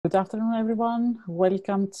Good afternoon, everyone.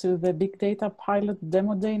 Welcome to the Big Data Pilot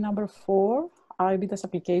Demo Day number 4, BiDaaS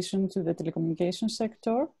application to the telecommunication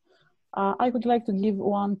sector. I would like to give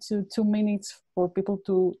 1 to 2 minutes for people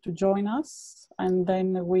to join us, and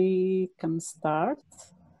then we can start.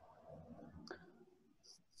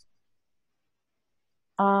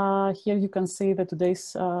 Here you can see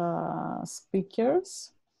today's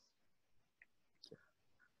speakers.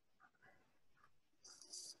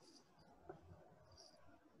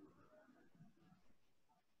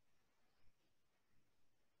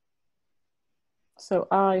 So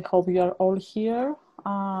I hope you are all here.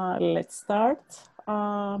 Let's start.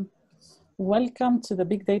 Welcome to the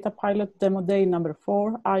Big Data Pilot Demo Day number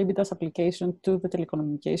 4, BiDaaS application to the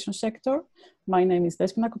telecommunication sector. My name is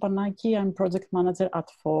Despina Kopanaki. I'm project manager at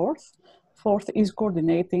Fourth. Fourth is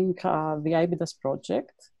coordinating the BiDaaS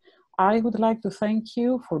project. I would like to thank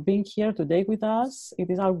you for being here today with us. It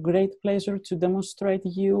is our great pleasure to demonstrate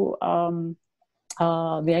you the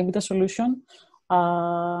BiDaaS solution.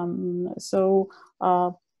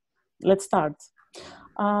 Let's start.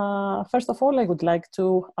 First of all, I would like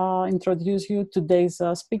to introduce you today's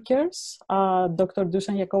speakers. Dr.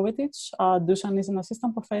 Dusan Jakovetic. Dusan is an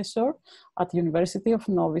assistant professor at the University of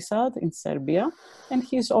Novi Sad in Serbia, and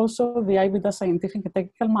he is also the BiDaaS scientific and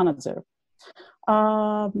technical manager.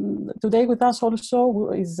 Today with us also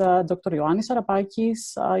is Dr. Ioannis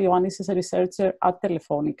Arapakis. Ioannis is a researcher at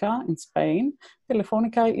Telefonica in Spain.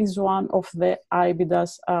 Telefonica is one of the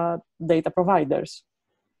BiDaaS data providers.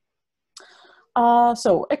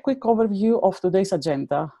 So a quick overview of today's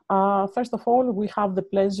agenda. First of all, we have the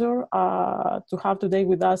pleasure to have today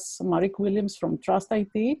with us Marique Williams from Trust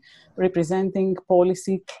IT, representing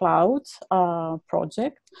Policy Cloud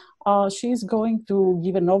project. She's going to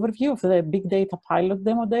give an overview of the Big Data Pilot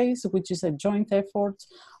Demo Days, which is a joint effort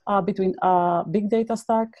between Big Data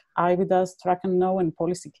Stack, BiDaaS, Track and Know, and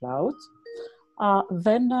Policy Cloud.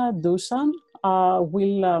 Then Dusan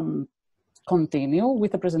will continue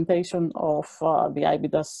with a presentation of the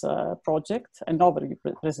BiDaaS project, an overview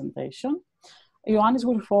presentation. Ioannis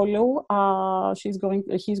will follow. He's going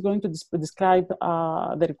to describe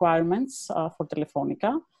the requirements for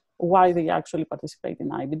Telefonica, why they actually participate in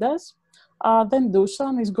BiDaaS. Then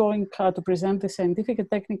Dusan is going to present the scientific and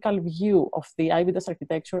technical view of the BiDaaS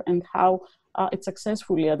architecture and how it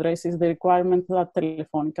successfully addresses the requirement that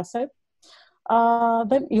Telefonica set.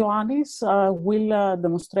 Then Ioannis will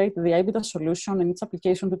demonstrate the BiDaaS solution and its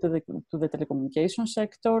application to the telecommunication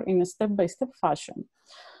sector in a step-by-step fashion.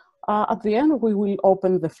 At the end, we will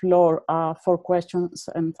open the floor for questions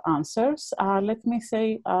and answers. Let me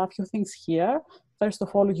say a few things here. First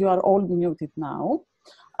of all, you are all muted now.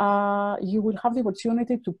 You will have the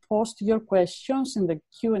opportunity to post your questions in the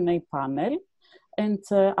Q&A panel. And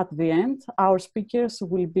at the end, our speakers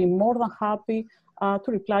will be more than happy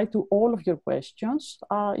to reply to all of your questions.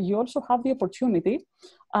 You also have the opportunity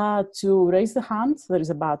to raise the hand. There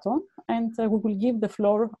is a button, and we will give the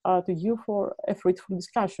floor to you for a fruitful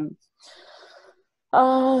discussion.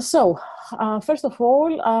 First of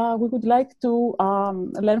all, we would like to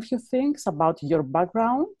learn a few things about your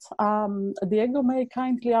background. Diego, may I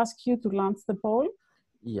kindly ask you to launch the poll?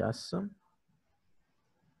 Yes.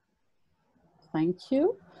 Thank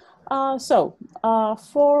you.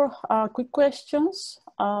 For quick questions,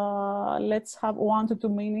 let's have 1 to 2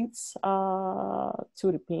 minutes to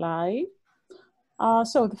reply.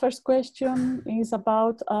 So the first question is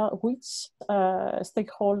about which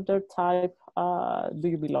stakeholder type do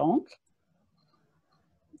you belong?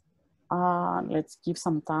 Let's give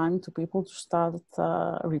some time to people to start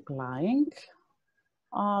replying.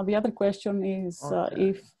 The other question is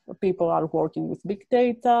if people are working with big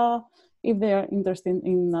data, if they are interested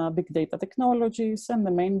in big data technologies, and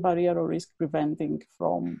the main barrier or risk preventing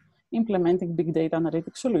from implementing big data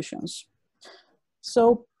analytic solutions.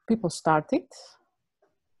 So people started.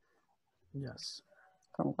 Yes.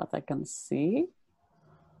 From what I can see.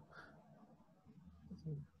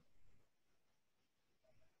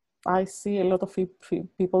 I see a lot of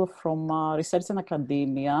people from research and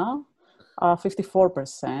academia,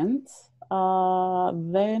 54%.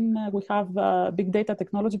 Then we have big data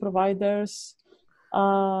technology providers,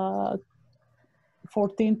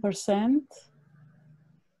 14%.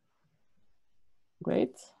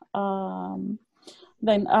 Great.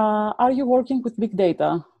 Then are you working with big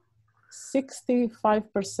data?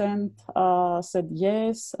 65% said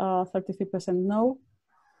yes, 33% no.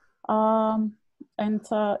 And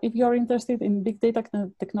if you're interested in big data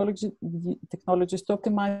technologies to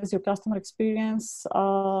optimize your customer experience,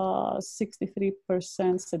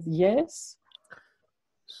 63% said yes.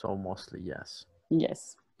 So mostly yes.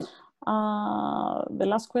 Yes. The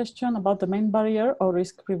last question about the main barrier or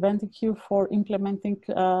risk preventing you for implementing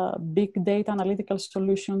big data analytical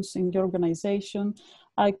solutions in your organization.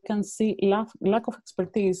 I can see lack of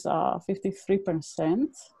expertise, 53%,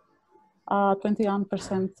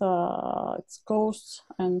 21% it's costs,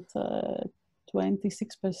 and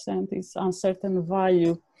 26% is uncertain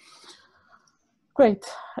value. Great,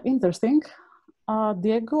 interesting.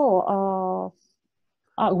 Diego,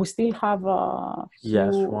 we still have a few...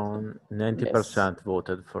 Yes, 90% yes.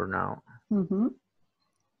 Voted for now. Mm-hmm.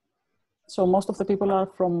 So most of the people are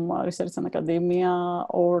from research and academia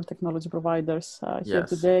or technology providers here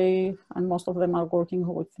today, and most of them are working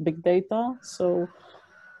with big data. So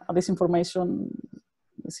this information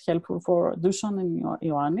is helpful for Dusan and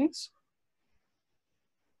Ioannis.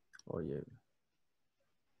 Oh, yeah.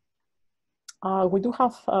 We do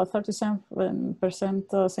have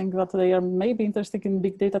 37% saying that they are maybe interested in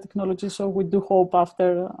big data technology. So we do hope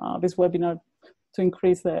after this webinar to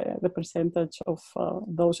increase the percentage of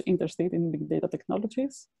those interested in big data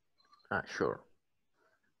technologies. Sure.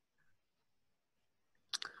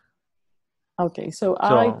 Okay, so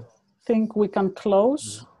I think we can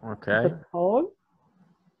close the poll.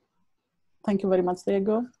 Thank you very much,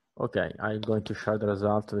 Diego. Okay, I'm going to share the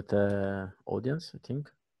result with the audience, I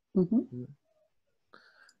think. Mm-hmm.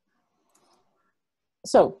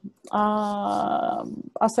 So,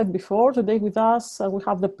 as said before, today with us, we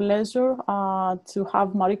have the pleasure to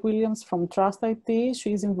have Marie Williams from Trust IT.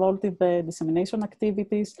 She is involved in the dissemination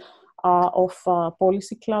activities of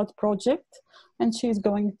Policy Cloud project, and she is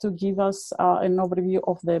going to give us an overview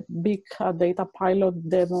of the big data pilot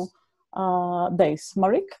demo days.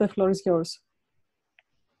 Marie, the floor is yours.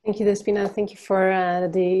 Thank you, Despina. Thank you for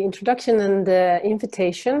the introduction and the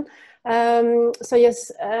invitation. So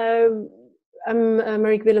yes, I'm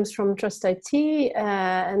Marie Williams from Trust IT,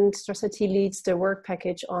 and Trust IT leads the work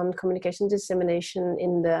package on communication dissemination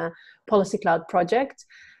in the Policy Cloud project.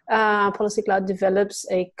 Policy Cloud develops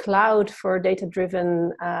a cloud for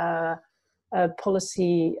data-driven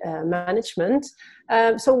policy management.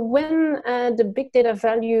 So when the Big Data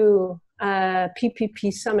Value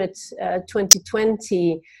PPP Summit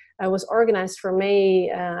 2020 was organized for May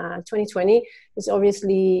 2020, this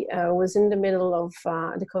obviously was in the middle of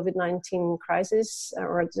the COVID-19 crisis,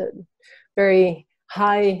 or the very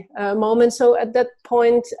high moment. So at that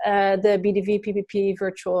point, the BDV PPP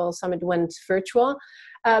virtual summit went virtual.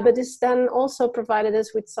 But this then also provided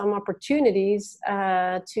us with some opportunities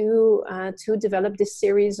to develop this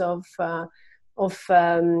series of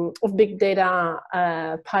big data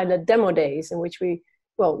pilot demo days, in which we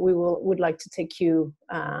would like to take you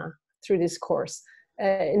through this course.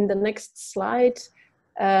 In the next slide,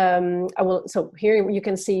 so here you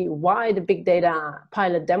can see why the big data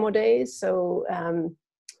pilot demo days. So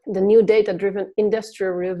the new data-driven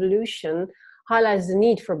industrial revolution highlights the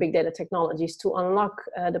need for big data technologies to unlock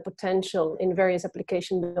the potential in various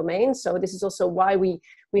application domains. So this is also why we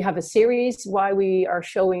have a series, why we are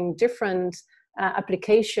showing different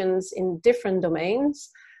applications in different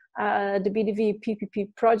domains. The BDV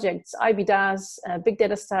PPP projects, BiDaaS, Big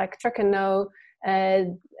Data Stack, Track and Know,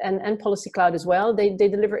 and Policy Cloud as well. They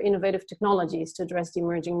deliver innovative technologies to address the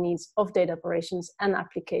emerging needs of data operations and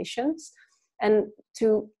applications. And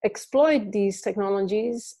to exploit these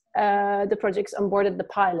technologies, the projects onboarded the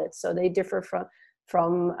pilots. So they differ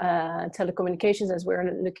from telecommunications, as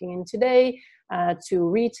we're looking in today, to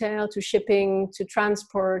retail, to shipping, to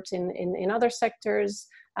transport in other sectors,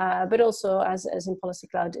 but also as in Policy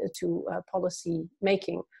Cloud to policy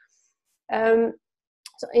making.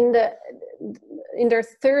 So in their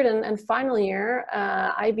third and final year,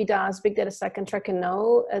 BiDaaS, Big Data Stack, and Track and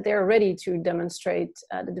Know, they're ready to demonstrate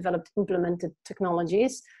the developed implemented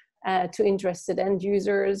technologies to interested end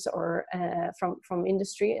users or from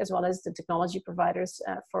industry, as well as the technology providers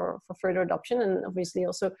for further adoption, and obviously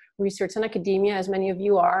also research and academia, as many of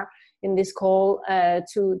you are in this call,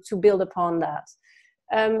 to build upon that.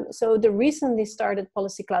 So the recently started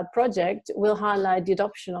Policy Cloud project will highlight the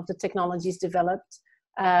adoption of the technologies developed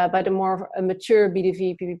by the more mature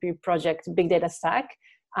BDV PPP project, Big Data Stack.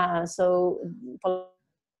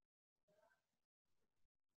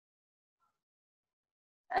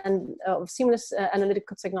 And seamless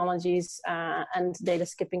analytical technologies and data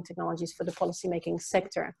skipping technologies for the policymaking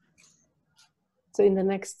sector. So in the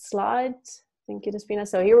next slide, thank you, Despina.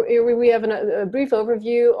 So here we have a brief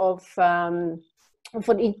overview of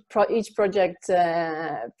what each project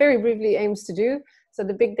very briefly aims to do. So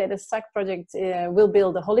the Big Data Stack project will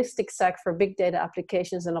build a holistic stack for big data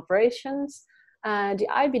applications and operations. The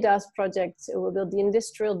BiDaaS project will build the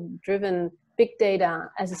industrial-driven big data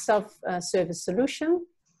as a self-service solution.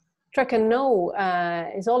 Track and Know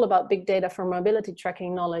is all about big data for mobility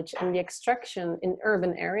tracking knowledge and the extraction in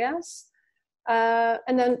urban areas.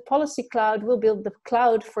 And then Policy Cloud will build the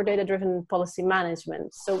cloud for data-driven policy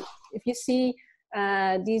management. So if you see,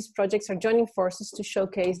 these projects are joining forces to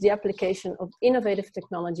showcase the application of innovative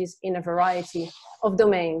technologies in a variety of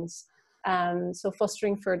domains. So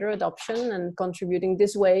fostering further adoption and contributing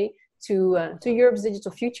this way to Europe's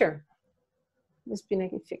digital future. If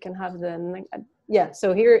you can have the, yeah,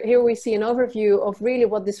 so here we see an overview of really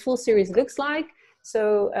what this full series looks like.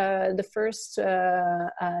 So the first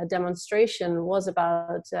demonstration was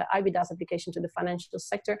about BiDaaS application to the financial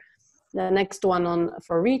sector. The next one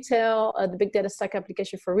for retail, the big data stack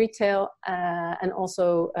application for retail, and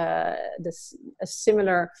also a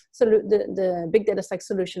similar, so the big data stack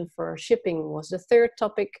solution for shipping was the third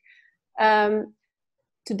topic.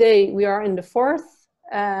 Today we are in the fourth.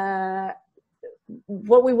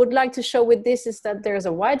 What we would like to show with this is that there's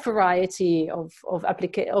a wide variety of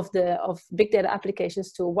big data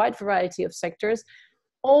applications to a wide variety of sectors.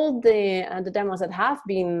 All the demos that have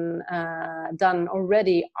been done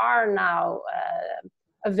already are now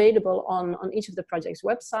available on each of the project's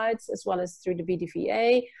websites, as well as through the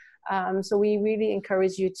BDVA. So we really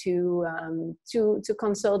encourage you to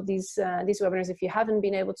consult these webinars if you haven't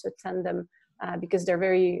been able to attend them, because they're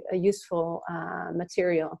very useful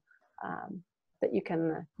material that you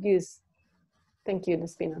can use. Thank you,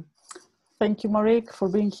 Despina. Thank you, Marique, for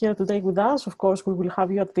being here today with us. Of course, we will have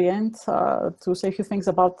you at the end to say a few things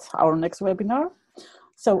about our next webinar.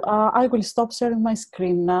 So I will stop sharing my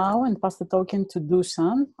screen now and pass the token to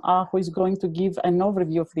Dusan, who is going to give an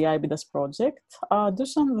overview of the BiDaaS project.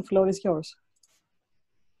 Dusan, the floor is yours.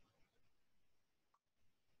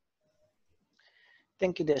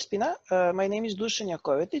 Thank you, Despina. My name is Dusan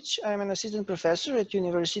Jakovetic. I'm an assistant professor at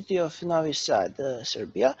University of Novi Sad,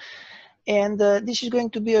 Serbia. And this is going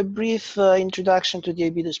to be a brief introduction to the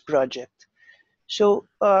BiDaaS project. So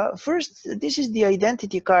first, this is the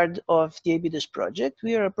identity card of the BiDaaS project.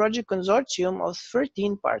 We are a project consortium of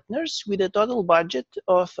 13 partners with a total budget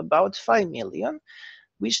of about 5 million.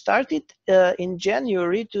 We started in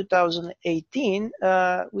January 2018,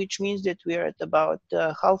 which means that we are at about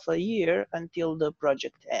half a year until the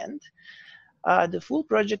project end. The full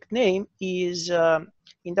project name is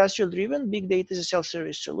Industrial-Driven Big Data as a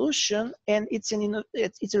Self-Service Solution, and it's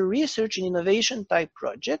a research and innovation type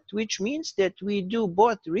project, which means that we do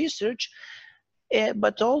both research,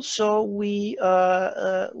 but also we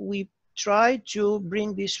try to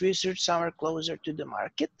bring this research somewhere closer to the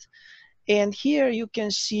market. And here you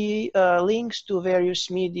can see links to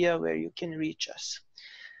various media where you can reach us.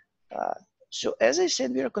 So as I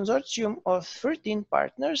said, we are a consortium of 13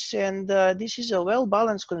 partners, and this is a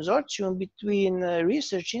well-balanced consortium between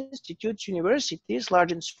research institutes, universities,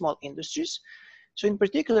 large and small industries. So in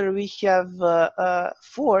particular, we have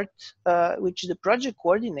FORT, which is the project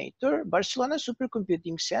coordinator, Barcelona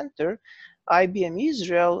Supercomputing Center, IBM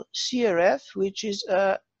Israel, CRF, which is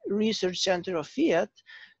a research center of Fiat,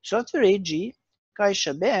 Software AG,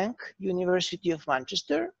 Caixa Bank, University of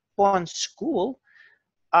Manchester, Pons School,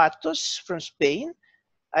 Atos from Spain,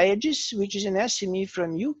 Aegis, which is an SME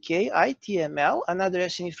from UK, ITML, another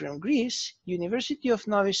SME from Greece, University of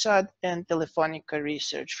Novi Sad, and Telefonica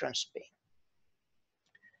Research from Spain.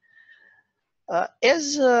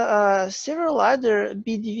 As several other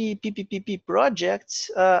BDV PPPP projects,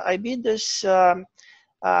 BiDaaS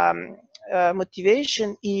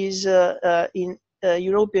motivation is in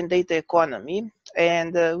European data economy,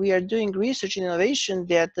 and we are doing research and innovation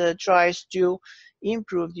that tries to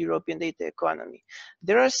improve the European data economy.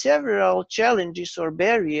 There are several challenges or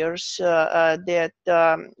barriers that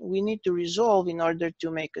we need to resolve in order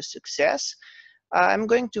to make a success. I'm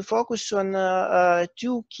going to focus on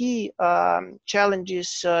two key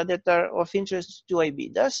challenges that are of interest to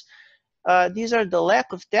BiDaaS. These are the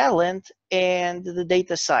lack of talent and the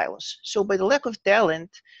data silos. So by the lack of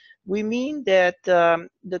talent, we mean that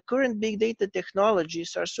the current big data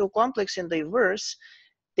technologies are so complex and diverse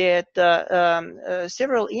that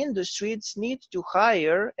several industries need to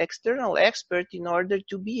hire external experts in order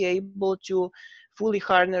to be able to fully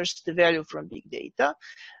harness the value from big data.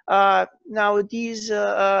 Now, these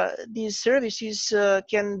services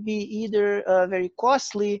can be either very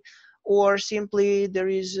costly or simply there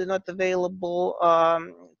is not available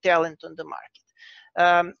talent on the market.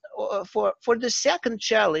 For the second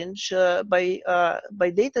challenge, by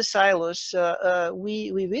data silos,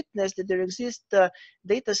 we witnessed that there exist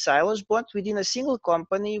data silos both within a single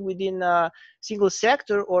company, within a single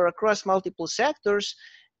sector, or across multiple sectors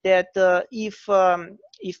that if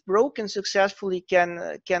broken successfully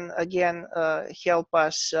can again help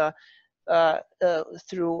us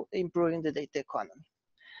through improving the data economy.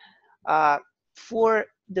 For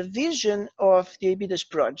the vision of the BiDaaS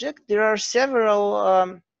project, there are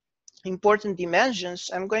several important dimensions.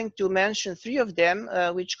 I'm going to mention three of them,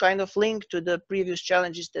 which kind of link to the previous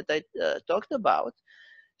challenges that I talked about.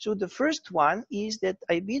 So the first one is that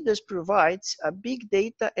BiDaaS provides a big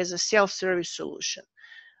data as a self-service solution.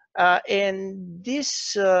 And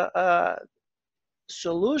this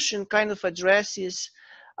solution kind of addresses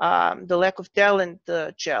the lack of talent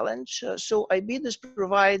challenge. So BiDaaS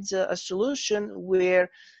provides a solution where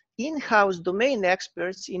in-house domain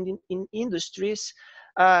experts in industries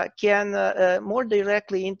can more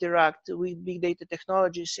directly interact with big data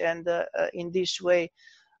technologies and in this way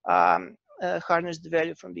harness the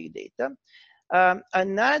value from big data.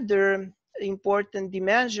 Another important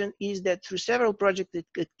dimension is that through several project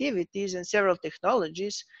activities and several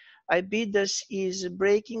technologies, BiDaaS is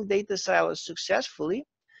breaking data silos successfully.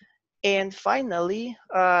 And finally,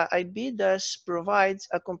 BiDaaS provides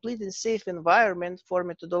a complete and safe environment for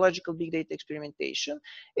methodological big data experimentation.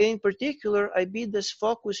 In particular, BiDaaS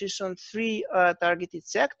focuses on three targeted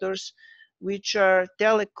sectors, which are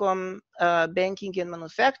telecom, banking, and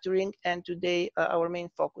manufacturing. And today, our main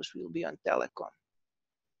focus will be on telecom.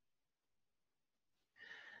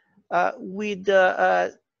 With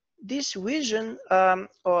this vision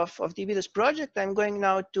of the BiDaaS project, I'm going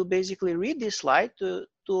now to basically read this slide to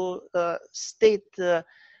state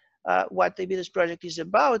what the BiDaaS project is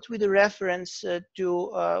about with a reference to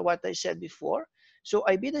what I said before. So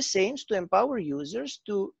BiDaaS aims to empower users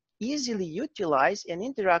to easily utilize and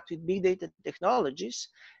interact with big data technologies,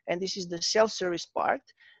 and this is the self-service part,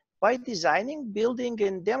 by designing, building,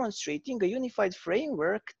 and demonstrating a unified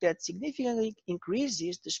framework that significantly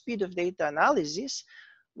increases the speed of data analysis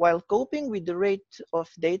while coping with the rate of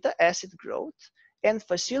data asset growth and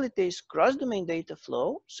facilitates cross-domain data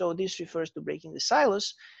flow, so this refers to breaking the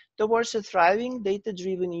silos, towards a thriving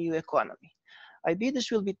data-driven EU economy.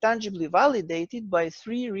 BiDaaS will be tangibly validated by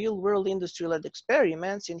three real-world industry-led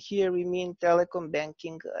experiments, and here we mean telecom,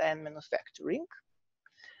 banking, and manufacturing.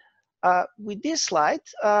 With this slide,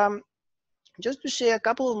 just to say a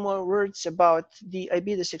couple more words about the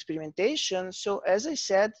BiDaaS experimentation. So as I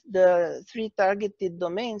said, the three targeted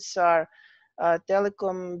domains are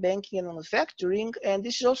telecom, banking, and manufacturing. And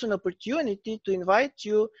this is also an opportunity to invite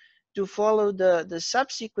you to follow the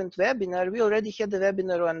subsequent webinar. We already had a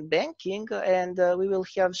webinar on banking, and we will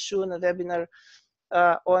have soon a webinar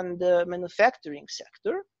on the manufacturing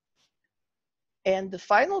sector. And the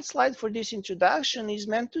final slide for this introduction is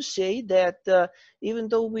meant to say that even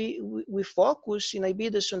though we focus in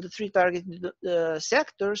BiDaaS on the three targeted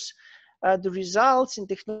sectors, the results and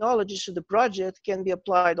technologies of the project can be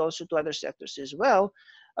applied also to other sectors as well.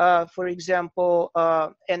 For example,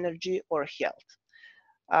 energy or health.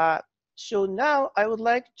 So now I would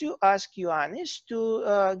like to ask Ioannis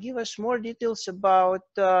to give us more details about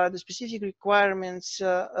the specific requirements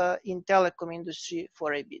in telecom industry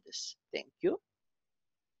for BiDaaS. Thank you.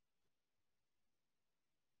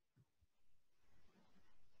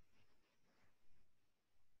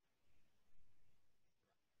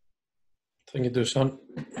 Thank you, Dusan.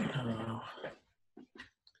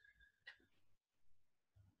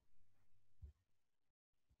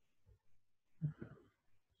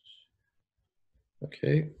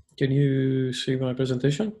 Okay, can you see my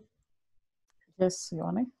presentation? Yes,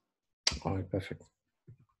 Ioannis. All right, perfect.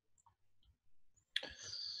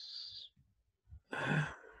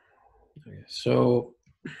 Okay, so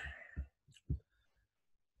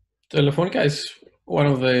Telefonica is one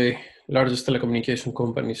of the largest telecommunication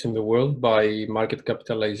companies in the world by market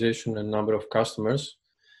capitalization and number of customers.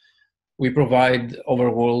 We provide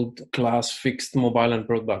over world-class fixed mobile and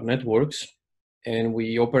broadband networks, and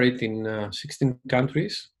we operate in 16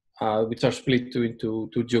 countries, which are split into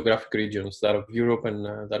two geographic regions, that of Europe and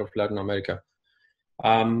that of Latin America.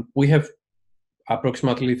 We have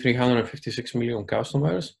approximately 356 million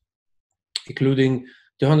customers, including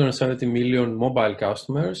 270 million mobile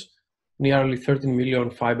customers, nearly 13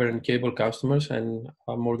 million fiber and cable customers, and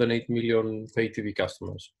more than 8 million pay TV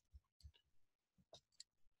customers.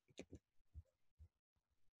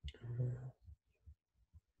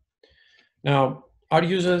 Now, our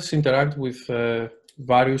users interact with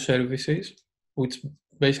various services, which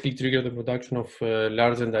basically trigger the production of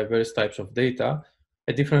large and diverse types of data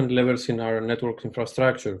at different levels in our network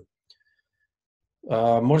infrastructure.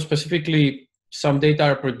 More specifically, some data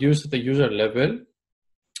are produced at the user level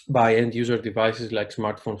by end user devices like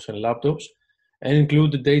smartphones and laptops, and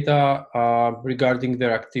include the data regarding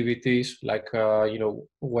their activities like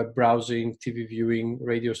web browsing, TV viewing,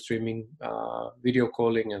 radio streaming, video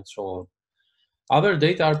calling, and so Other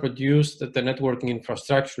data are produced at the networking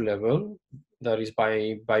infrastructure level, that is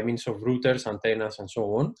by means of routers, antennas, and so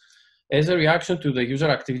on, as a reaction to the user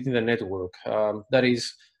activity in the network. That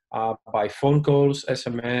is by phone calls,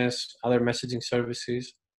 SMS, other messaging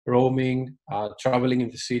services, roaming, traveling in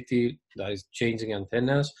the city, that is changing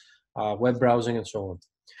antennas, web browsing, and so on.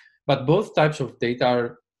 But both types of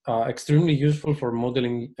data are extremely useful for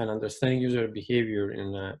modeling and understanding user behavior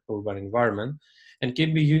in an urban environment, and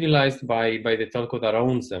can be utilized by the telco that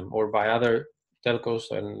owns them or by other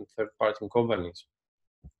telcos and third-party companies.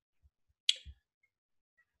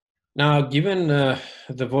 Now, given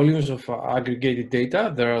the volumes of aggregated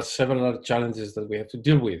data, there are several challenges that we have to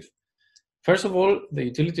deal with. First of all, the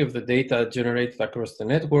utility of the data generated across the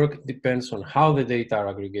network depends on how the data are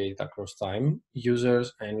aggregated across time,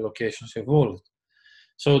 users, and locations involved.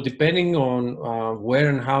 So depending on where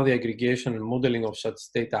and how the aggregation and modeling of such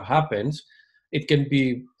data happens, it can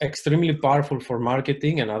be extremely powerful for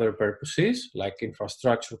marketing and other purposes, like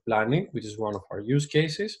infrastructure planning, which is one of our use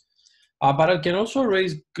cases. But it can also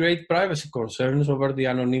raise great privacy concerns over the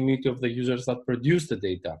anonymity of the users that produce the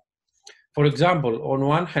data. For example, on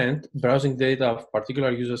one hand, browsing data of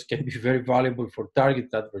particular users can be very valuable for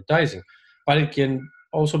targeted advertising, but it can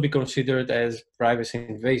also be considered as privacy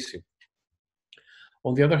invasive.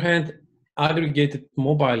 On the other hand, aggregated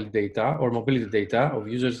mobile data or mobility data of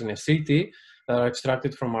users in a city that are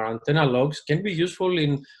extracted from our antenna logs can be useful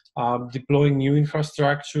in deploying new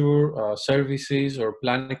infrastructure, services, or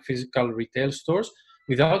planning physical retail stores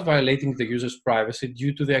without violating the user's privacy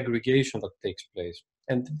due to the aggregation that takes place.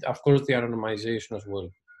 And of course, the anonymization as well.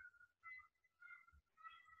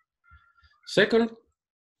 Second,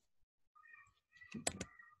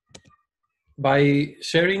 by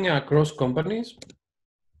sharing across companies,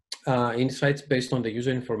 insights based on the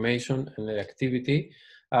user information and the activity.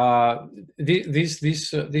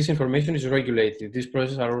 This information is regulated. These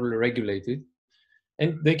processes are all regulated,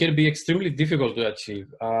 and they can be extremely difficult to achieve,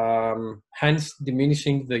 hence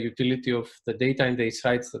diminishing the utility of the data and the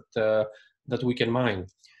insights that we can mine.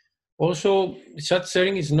 Also, such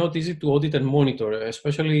sharing is not easy to audit and monitor,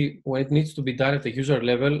 especially when it needs to be done at the user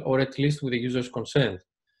level or at least with the user's consent.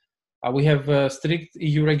 We have strict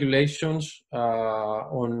EU regulations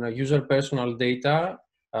on user personal data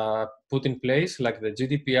put in place, like the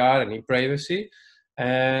GDPR and e-privacy.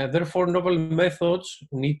 Therefore, novel methods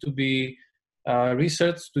need to be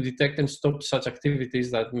researched to detect and stop such activities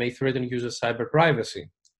that may threaten user cyber privacy.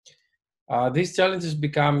 These challenges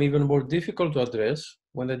become even more difficult to address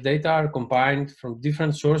when the data are combined from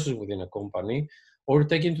different sources within a company, or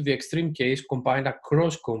taken to the extreme case, combined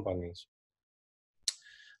across companies.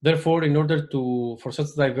 Therefore, in order for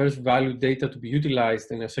such diverse value data to be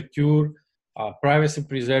utilized in a secure,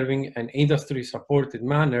 privacy-preserving, and industry-supported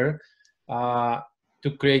manner to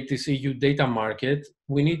create this EU data market,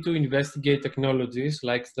 we need to investigate technologies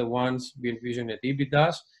like the ones we envision at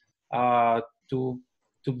BiDaaS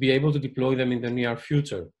to be able to deploy them in the near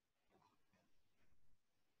future.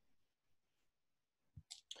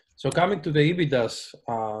 So coming to the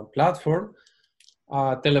BiDaaS platform,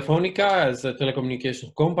 Telefonica, as a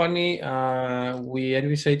telecommunications company, we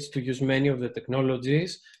envisage to use many of the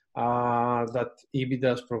technologies that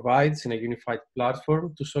BiDaaS provides in a unified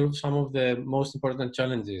platform to solve some of the most important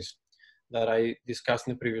challenges that I discussed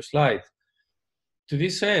in the previous slide. To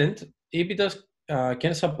this end, BiDaaS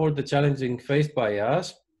can support the challenges faced by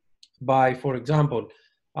us by, for example,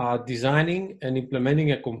 designing and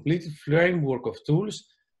implementing a complete framework of tools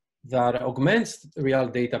that augments real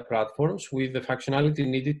data platforms with the functionality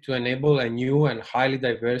needed to enable a new and highly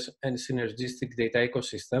diverse and synergistic data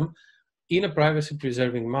ecosystem in a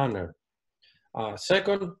privacy-preserving manner.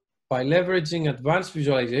 Second, by leveraging advanced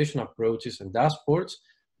visualization approaches and dashboards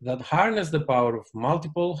that harness the power of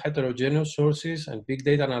multiple heterogeneous sources and big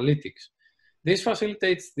data analytics. This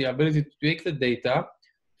facilitates the ability to take the data,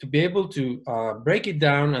 to be able to break it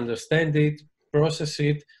down, understand it, process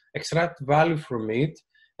it, extract value from it,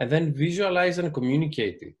 and then visualize and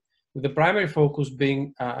communicate it, with the primary focus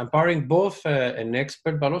being empowering both an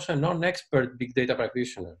expert but also a non-expert big data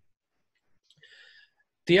practitioner.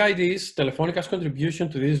 TID's, Telefónica's contribution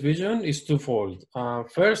to this vision is twofold.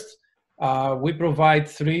 First, we provide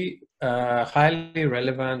three highly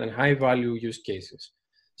relevant and high-value use cases.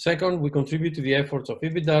 Second, we contribute to the efforts of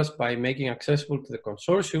BiDaaS by making accessible to the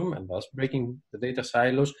consortium and thus breaking the data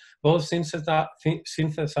silos, both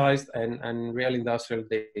synthesized and real industrial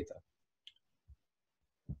data.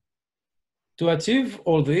 To achieve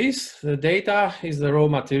all this, the data is the raw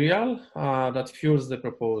material that fuels the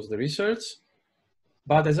proposed research.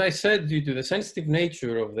 But as I said, due to the sensitive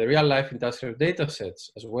nature of the real-life industrial data sets,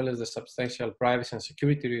 as well as the substantial privacy and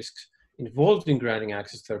security risks involved in granting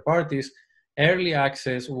access to third parties, early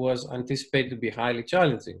access was anticipated to be highly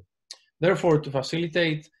challenging. Therefore, to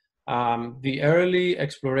facilitate the early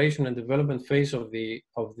exploration and development phase of the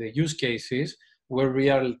use cases where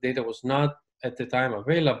real data was not at the time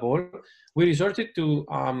available, we resorted to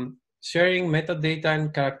sharing metadata and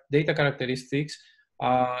data characteristics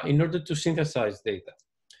in order to synthesize data.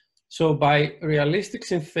 So by realistic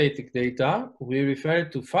synthetic data, we refer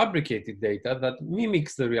to fabricated data that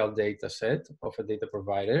mimics the real data set of a data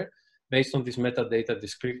provider based on these metadata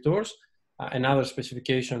descriptors and other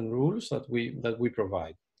specification rules that we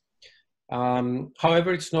provide.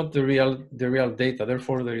 However, it's not the real data.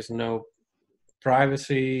 Therefore, there is no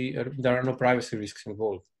privacy. There are no privacy risks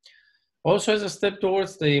involved. Also, as a step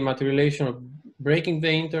towards the materialization of breaking the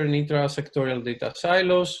inter- and intra-sectorial data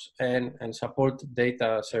silos and support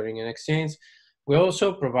data sharing and exchange, we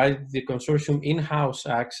also provide the consortium in-house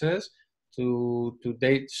access to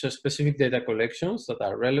specific data collections that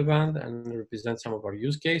are relevant and represent some of our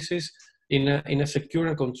use cases in a secure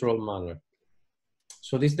and controlled manner.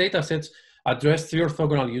 So these data sets address 3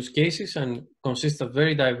 orthogonal use cases and consist of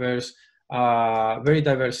very diverse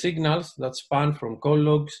signals that span from call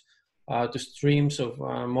logs to streams of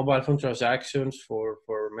mobile phone transactions for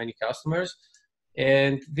many customers.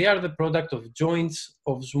 And they are the product of joints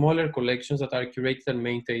of smaller collections that are curated and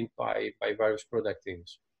maintained by various product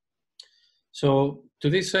teams. So to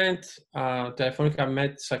this end, Telefonica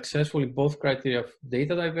met successfully both criteria of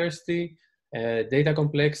data diversity, data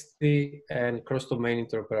complexity, and cross-domain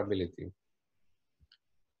interoperability.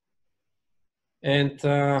 And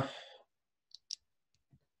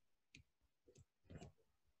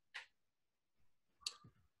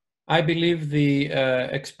I believe the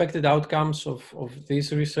expected outcomes of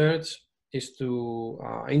this research is to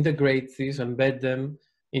integrate these, embed them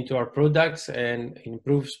into our products and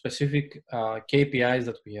improve specific KPIs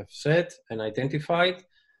that we have set and identified,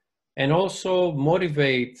 and also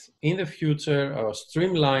motivate in the future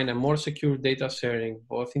streamline and more secure data sharing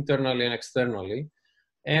both internally and externally,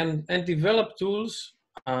 and develop tools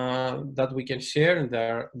that we can share and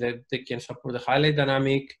that they can support the highly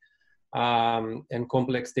dynamic and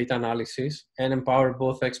complex data analysis and empower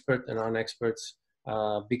both expert and non-experts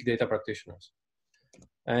big data practitioners.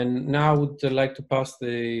 And now I would like to pass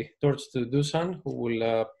the torch to Dusan, who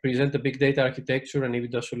will present the big data architecture and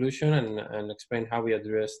BiDaaS solution and explain how we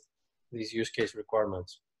address these use case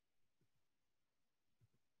requirements.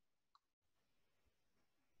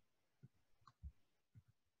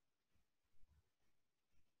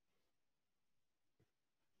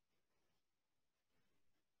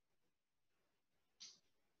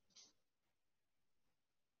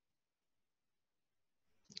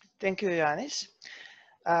 Thank you, Yannis.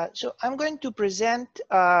 So I'm going to present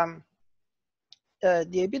the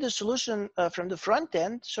BiDaaS solution from the front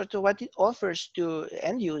end, sort of what it offers to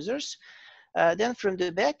end users. Then from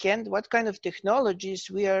the back end, what kind of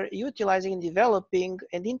technologies we are utilizing and developing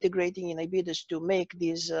and integrating in BiDaaS to make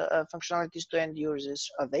these functionalities to end users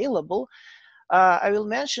available. I will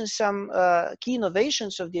mention some key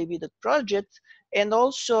innovations of the BiDaaS project and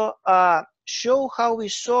also show how we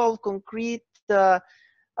solve concrete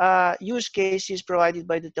use cases provided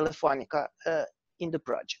by the Telefonica in the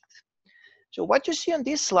project. So what you see on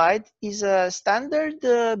this slide is a standard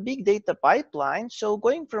big data pipeline. So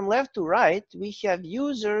going from left to right, we have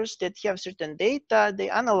users that have certain data, they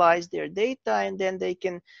analyze their data, and then they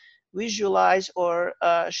can visualize or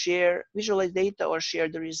visualize data or share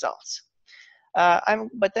the results.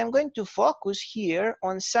 But I'm going to focus here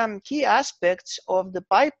on some key aspects of the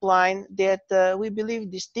pipeline that we believe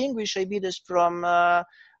distinguish BiDaaS from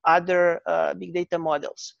other big data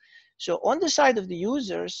models. So on the side of the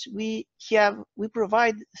users, we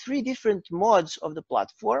provide 3 different modes of the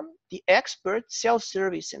platform: the expert,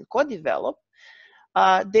 self-service, and co-develop,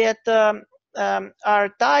 that are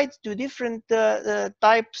tied to different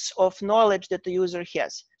types of knowledge that the user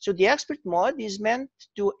has. So the expert mode is meant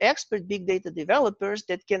to expert big data developers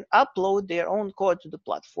that can upload their own code to the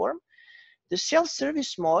platform. The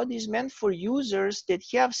self-service mode is meant for users that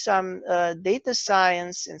have some data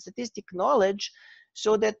science and statistic knowledge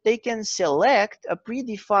so that they can select a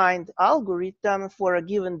predefined algorithm for a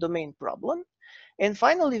given domain problem. And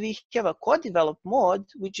finally, we have a co-develop mode,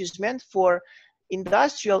 which is meant for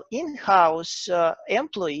industrial in-house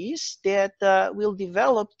employees that will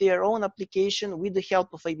develop their own application with the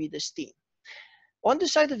help of BiDaaS team. On the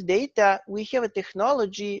side of data, we have a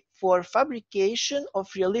technology for fabrication of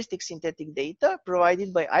realistic synthetic data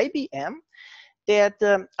provided by IBM that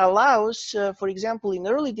allows, for example, in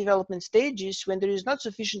early development stages, when there is not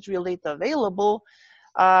sufficient real data available,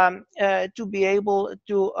 to be able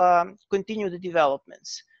to continue the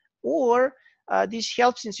developments. or this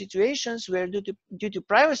helps in situations where due to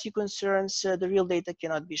privacy concerns, the real data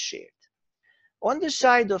cannot be shared. On the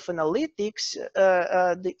side of analytics,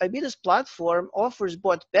 the BiDaaS platform offers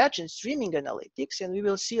both batch and streaming analytics, and we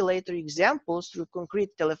will see later examples through concrete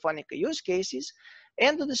Telefonica use cases.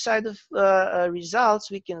 And on the side of results,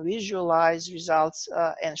 we can visualize results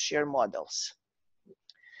and share models.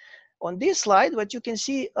 On this slide, what you can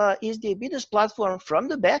see is the BiDaaS platform from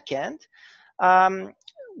the backend,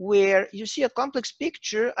 where you see a complex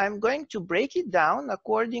picture. I'm going to break it down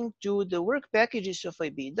according to the work packages of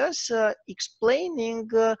BiDaaS, explaining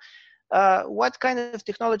what kind of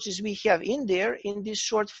technologies we have in there. In this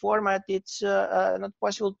short format, it's not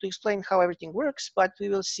possible to explain how everything works, but we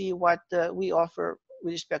will see what we offer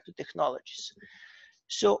with respect to technologies.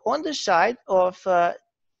 So on the side of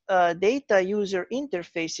data user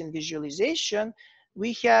interface and visualization,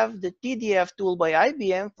 we have the TDF tool by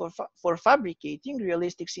IBM for fabricating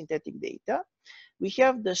realistic synthetic data. We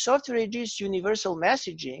have the Software AG's universal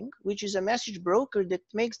messaging, which is a message broker that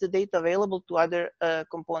makes the data available to other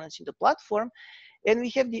components in the platform. And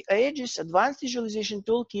we have the AG's advanced visualization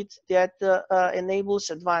toolkit that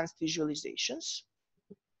enables advanced visualizations.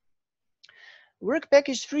 Work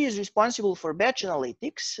package 3 is responsible for batch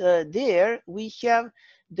analytics. There we have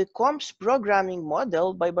the COMPS programming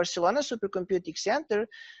model by Barcelona Supercomputing Center,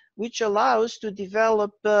 which allows to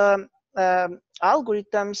develop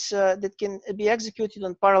algorithms that can be executed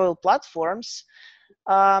on parallel platforms.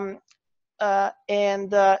 Within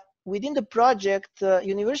the project,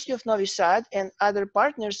 University of Novi Sad and other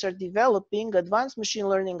partners are developing advanced machine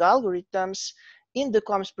learning algorithms in the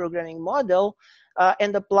COMPS programming model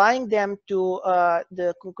and applying them to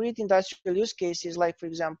the concrete industrial use cases, like, for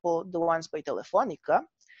example, the ones by Telefonica.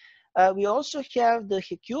 We also have the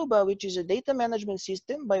Hecuba, which is a data management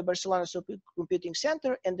system by Barcelona Supercomputing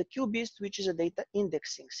Center, and the QBIST, which is a data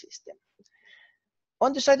indexing system.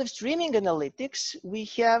 On the side of streaming analytics, we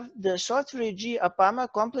have the Software AG APAMA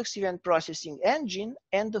complex event processing engine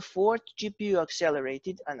and the fourth GPU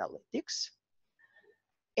accelerated analytics.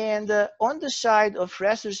 And on the side of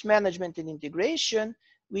resource management and integration,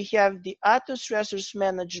 we have the Atos resource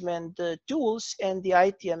management tools and the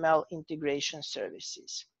ITML integration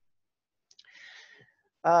services.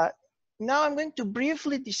 Now I'm going to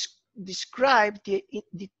briefly describe the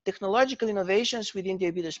technological innovations within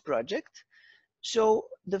the BiDaaS project. So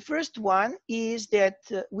the first one is that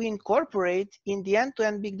we incorporate in the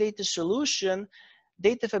end-to-end big data solution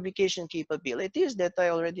data fabrication capabilities that I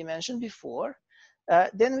already mentioned before.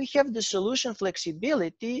 Then we have the solution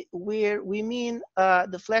flexibility, where we mean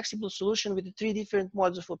the flexible solution with the 3 different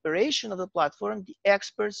modes of operation of the platform: the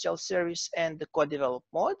expert, self-service, and the co-develop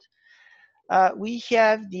mode. We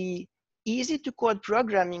have the easy-to-code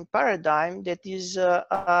programming paradigm that is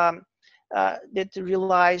that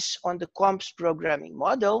relies on the COMPS programming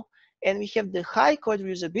model, and we have the high code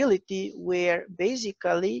reusability, where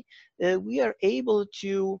basically we are able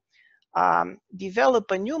to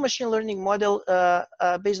develop a new machine learning model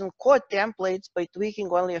based on code templates by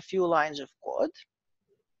tweaking only a few lines of code.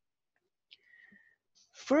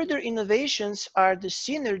 Further innovations are the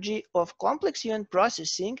synergy of complex event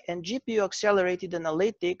processing and GPU accelerated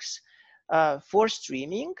analytics for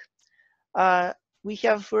streaming. We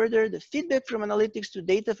have further the feedback from analytics to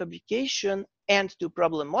data fabrication and to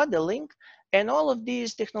problem modeling. And all of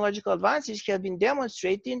these technological advances have been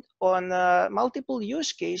demonstrated on multiple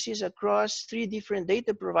use cases across 3 different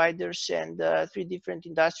data providers and 3 different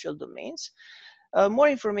industrial domains. More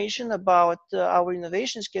information about our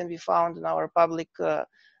innovations can be found on our public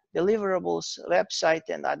deliverables website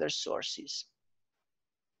and other sources.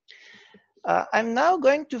 I'm now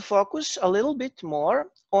going to focus a little bit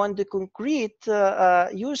more on the concrete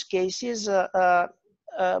use cases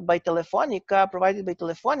by Telefonica, provided by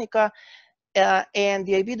Telefonica, and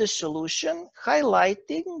the BiDaaS solution,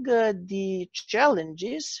 highlighting the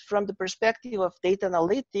challenges from the perspective of data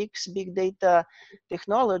analytics, big data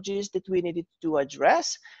technologies that we needed to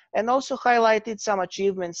address, and also highlighted some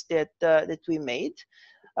achievements that, that we made.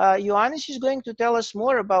 Ioannis is going to tell us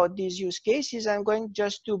more about these use cases. I'm going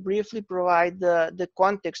just to briefly provide the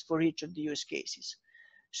context for each of the use cases.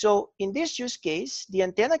 So in this use case, the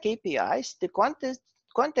antenna KPIs, the context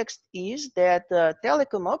is that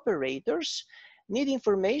telecom operators need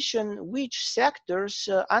information which sectors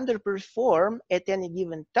underperform at any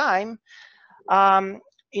given time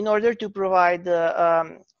in order to provide,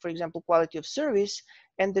 for example, quality of service.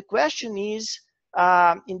 And the question is,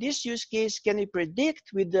 in this use case, can we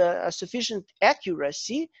predict with a sufficient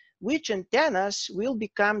accuracy which antennas will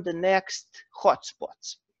become the next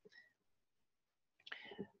hotspots?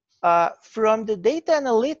 From the data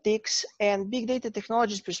analytics and big data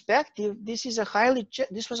technologies perspective, this was a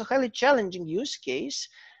highly challenging use case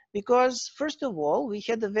because, first of all, we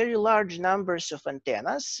had a very large numbers of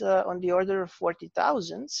antennas on the order of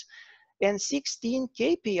 40,000 and 16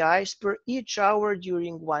 KPIs per each hour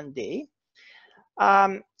during one day.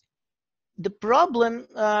 The problem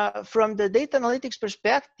from the data analytics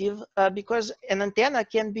perspective, because an antenna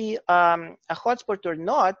can be a hotspot or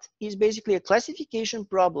not, is basically a classification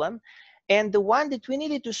problem. And the one that we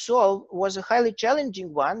needed to solve was a highly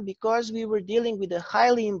challenging one because we were dealing with a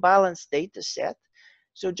highly imbalanced data set.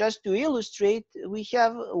 So just to illustrate, we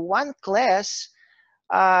have one class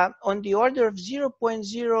on the order of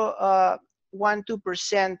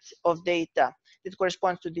 0.012% of data that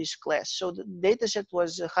corresponds to this class. So the data set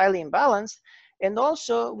was highly imbalanced. And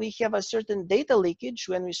also we have a certain data leakage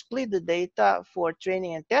when we split the data for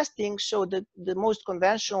training and testing. So the most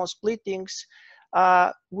conventional splittings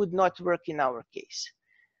would not work in our case.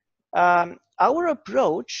 Our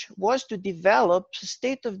approach was to develop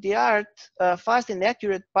state-of-the-art fast and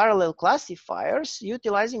accurate parallel classifiers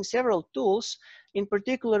utilizing several tools. In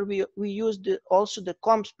particular, we used also the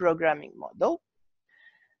COMPS programming model.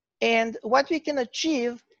 And what we can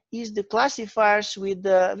achieve is the classifiers with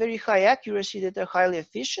very high accuracy that are highly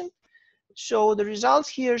efficient. So the results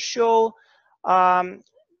here show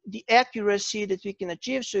the accuracy that we can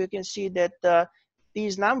achieve. So you can see that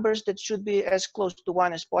these numbers that should be as close to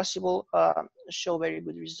 1 as possible show very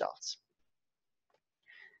good results.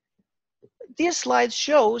 This slide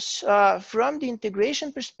shows from the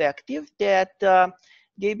integration perspective that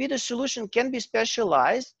the BiDaaS solution can be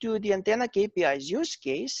specialized to the antenna KPIs use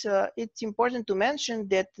case. It's important to mention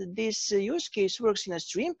that this use case works in a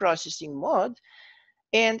stream processing mode.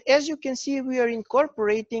 And as you can see, we are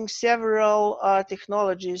incorporating several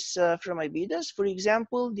technologies from BiDaaS. For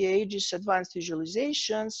example, the Aegis advanced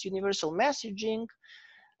visualizations, universal messaging,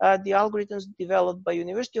 the algorithms developed by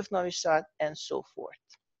University of Novi Sad, and so forth.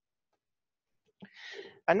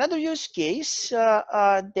 Another use case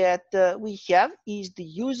that we have is the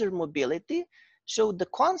user mobility. So the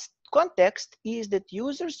context is that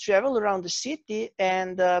users travel around the city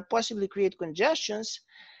and possibly create congestions.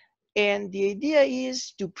 And the idea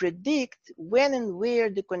is to predict when and where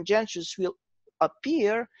the congestions will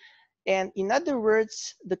appear. And in other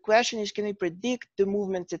words, the question is, can we predict the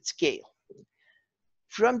movements at scale?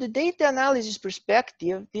 From the data analysis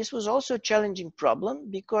perspective, this was also a challenging problem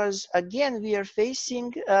because, again, we are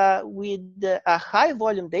facing with a high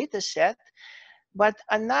volume data set. But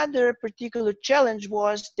another particular challenge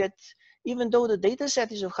was that even though the data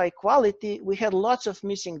set is of high quality, we had lots of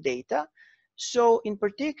missing data. So in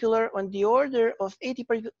particular, on the order of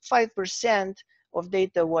 85% of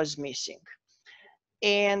data was missing.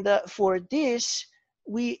 And for this,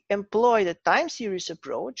 we employed a time series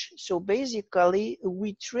approach. So basically,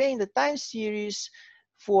 we trained the time series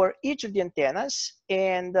for each of the antennas.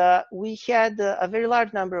 And we had a very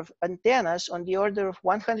large number of antennas on the order of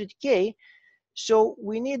 100K. So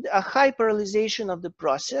we need a high parallelization of the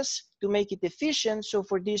process to make it efficient. So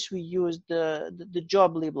for this, we used the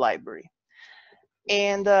joblib library.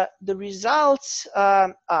 And the results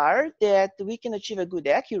are that we can achieve a good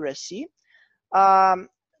accuracy.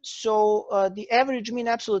 So the average mean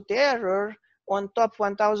absolute error on top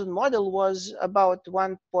 1000 model was about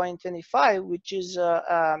 1.25, which is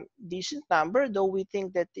a decent number, though we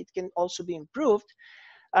think that it can also be improved.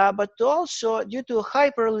 But also, due to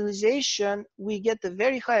high parallelization, we get a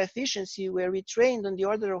very high efficiency where we trained on the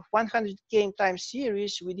order of 100K time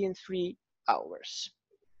series within 3 hours.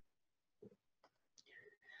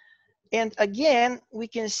 And again, we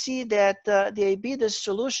can see that the BiDaaS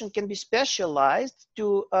solution can be specialized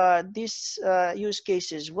to this use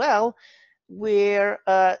case as well, where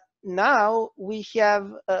now we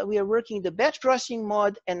are working the batch processing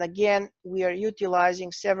mode, and again, we are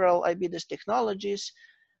utilizing several BiDaaS technologies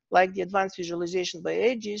like the advanced visualization by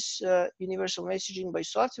Aegis, universal messaging by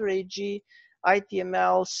Software AG,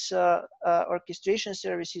 ITMLs, orchestration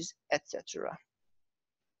services, etc.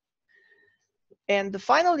 And the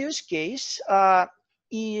final use case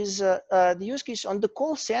is the use case on the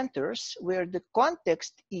call centers, where the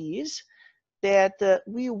context is that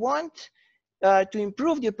we want to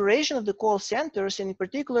improve the operation of the call centers, and in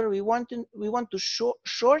particular, we want to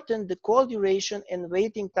shorten the call duration and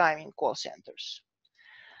waiting time in call centers.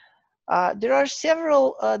 There are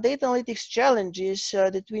several data analytics challenges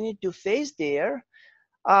that we need to face there.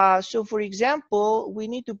 So for example, we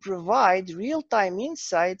need to provide real-time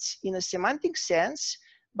insights in a semantic sense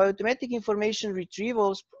by automatic information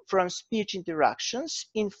retrievals from speech interactions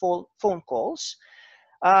in phone calls.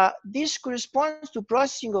 This corresponds to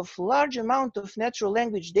processing of large amount of natural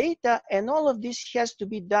language data, and all of this has to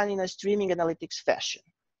be done in a streaming analytics fashion.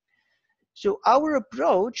 So our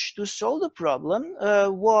approach to solve the problem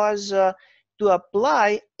was to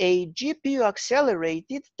apply a GPU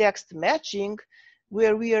accelerated text matching,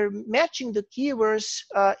 where we are matching the keywords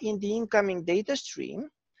in the incoming data stream.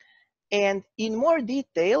 And in more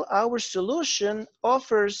detail, our solution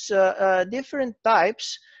offers different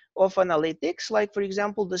types of analytics, like, for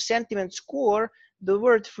example, the sentiment score, the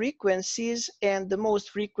word frequencies, and the most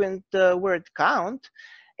frequent word count.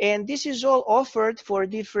 And this is all offered for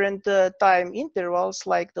different time intervals,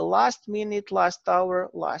 like the last minute, last hour,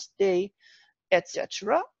 last day,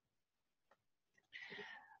 etc.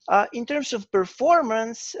 In terms of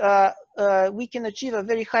performance, we can achieve a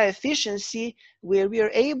very high efficiency, where we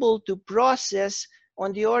are able to process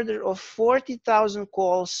on the order of 40,000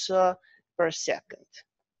 calls per second.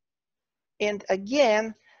 And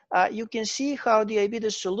again, you can see how the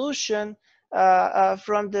BiDaaS solution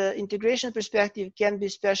from the integration perspective can be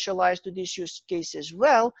specialized to this use case as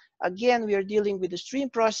well. Again, we are dealing with the stream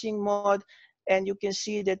processing mode, and you can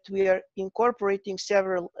see that we are incorporating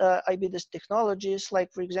several BiDaaS technologies,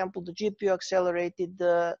 like, for example, the GPU accelerated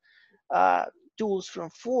tools from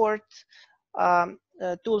Fort,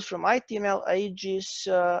 tools from ITML, Aegis,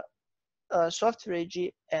 Software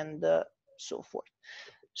AG, and so forth.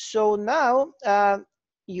 So now,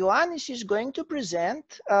 Ioannis is going to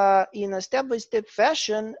present in a step-by-step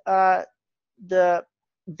fashion the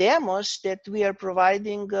demos that we are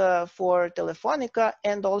providing for Telefonica,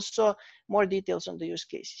 and also more details on the use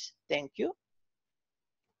cases. Thank you.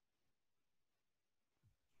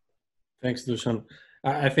 Thanks, Dusan.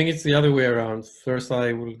 I think it's the other way around. First,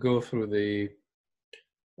 I will go through the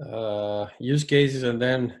use cases and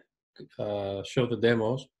then show the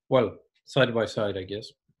demos. Well, side by side, I guess.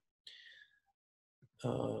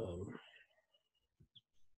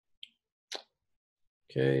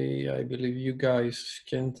 Okay, I believe you guys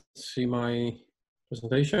can see my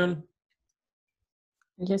presentation.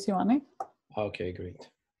 Yes, Ioannis. Okay, great.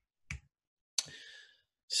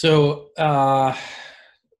 So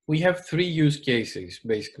we have three use cases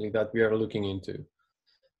basically that we are looking into.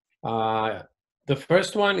 The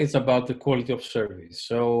first one is about the quality of service.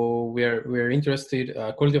 So we're interested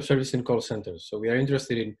quality of service in call centers. So we are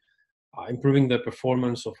interested in improving the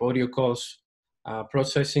performance of audio calls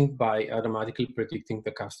processing by automatically predicting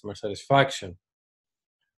the customer satisfaction.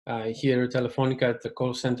 Here at Telefonica, at the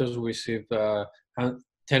call centers, we receive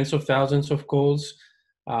tens of thousands of calls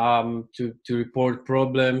to report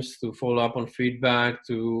problems, to follow up on feedback,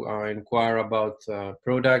 to inquire about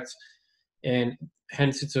products, and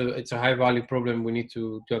hence it's a high value problem. We need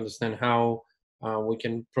to understand how we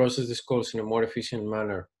can process these calls in a more efficient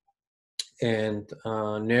manner and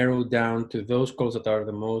narrow down to those calls that are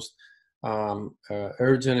the most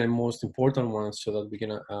urgent and most important ones, so that we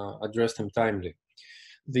can address them timely.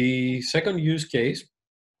 The second use case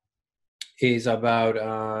is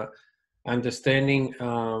about understanding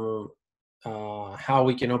how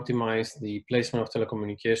we can optimize the placement of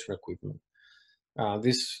telecommunication equipment.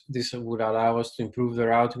 This would allow us to improve the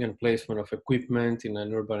routing and placement of equipment in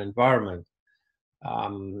an urban environment.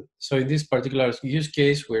 So in this particular use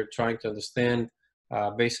case, we're trying to understand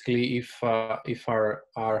basically if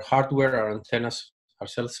our hardware, our antennas, our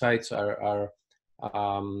cell sites are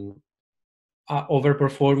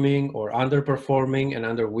overperforming or underperforming, and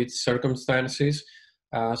under which circumstances,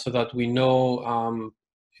 so that we know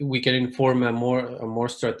we can inform a more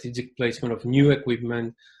strategic placement of new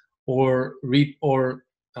equipment, or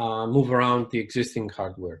move around the existing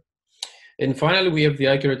hardware. And finally, we have the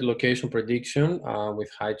accurate location prediction with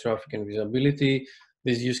high traffic and visibility.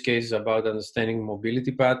 This use case is about understanding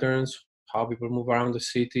mobility patterns, how people move around the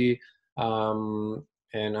city, and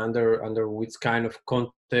under which kind of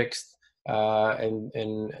context,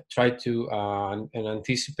 and try to and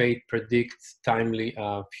anticipate, predict timely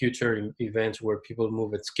future events where people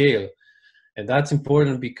move at scale. And that's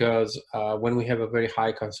important because when we have a very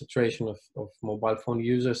high concentration of mobile phone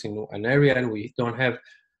users in an area, and we don't have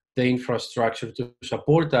the infrastructure to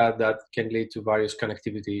support that can lead to various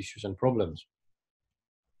connectivity issues and problems.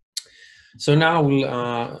 So now we'll,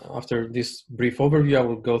 after this brief overview, I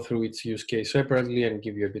will go through its use case separately and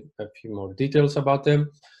give you a few more details about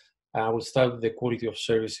them. I will start with the quality of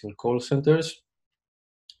service in call centers.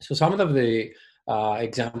 So some of the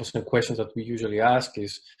examples and questions that we usually ask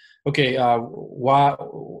is, okay, why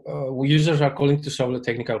users are calling to solve a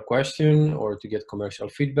technical question or to get commercial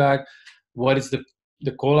feedback? What is the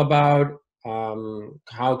call about?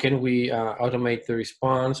 How can we automate the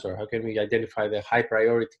response, or how can we identify the high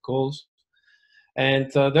priority calls?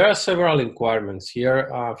 And there are several requirements here.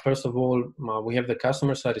 First of all, we have the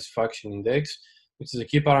customer satisfaction index, which is a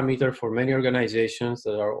key parameter for many organizations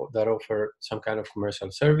that offer some kind of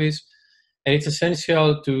commercial service. And it's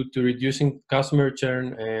essential to reducing customer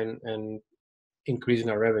churn and increasing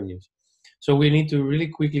our revenues. So we need to really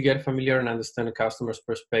quickly get familiar and understand the customer's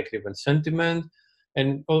perspective and sentiment,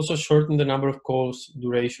 and also shorten the number of calls,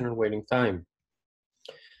 duration, and waiting time.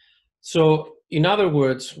 So in other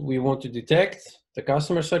words, we want to detect the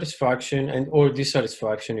customer satisfaction and or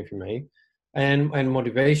dissatisfaction, if you may, and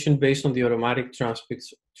motivation based on the automatic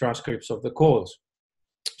transcripts of the calls.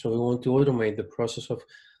 So we want to automate the process of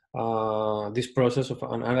this process of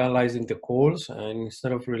analyzing the calls, and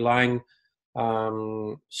instead of relying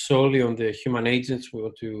solely on the human agents, we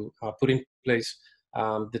want to put in place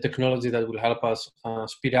the technology that will help us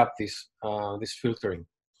speed up this filtering.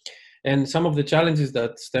 And some of the challenges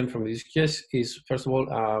that stem from this case is, first of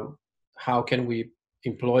all, how can we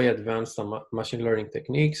employ advanced machine learning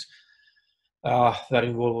techniques that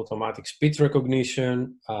involve automatic speech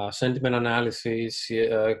recognition, sentiment analysis,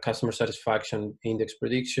 customer satisfaction index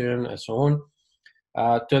prediction, and so on,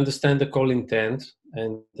 to understand the call intent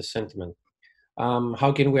and the sentiment.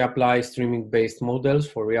 How can we apply streaming-based models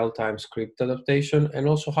for real-time script adaptation? And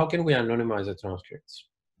also, how can we anonymize the transcripts?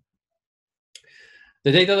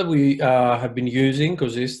 The data that we have been using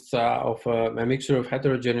consists of a mixture of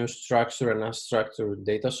heterogeneous structured and unstructured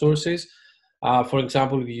data sources. For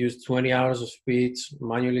example, we used 20 hours of speech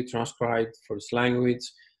manually transcribed for this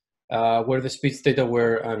language, where the speech data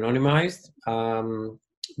were anonymized,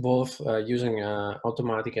 both using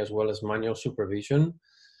automatic as well as manual supervision.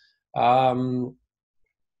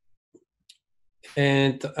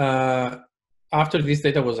 After this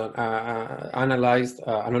data was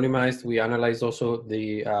anonymized, we analyzed also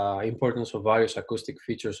the importance of various acoustic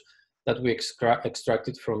features that we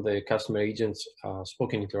extracted from the customer agent's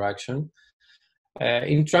spoken interaction,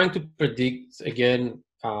 in trying to predict, again,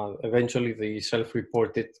 eventually the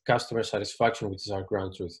self-reported customer satisfaction, which is our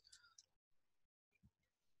ground truth.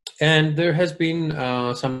 And there has been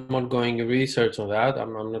some ongoing research on that.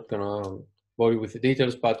 I'm not going to bore you with the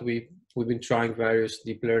details, but we've been trying various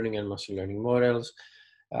deep learning and machine learning models,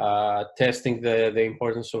 testing the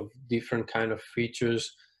importance of different kind of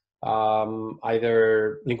features,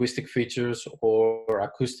 either linguistic features or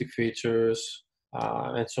acoustic features,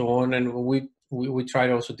 and so on. And we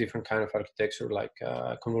tried also different kind of architecture, like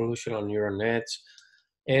convolutional neural nets,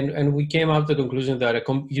 and we came out to the conclusion that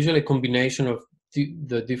usually a combination of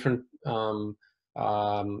the different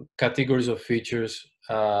categories of features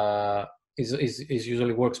is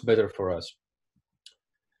usually works better for us.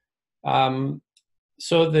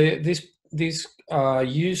 So this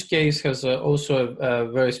use case has also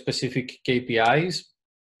very specific KPIs.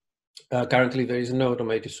 Currently, there is no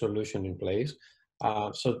automated solution in place,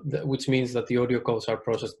 which means that the audio calls are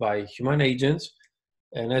processed by human agents.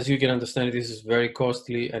 And as you can understand, this is very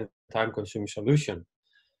costly and time-consuming solution.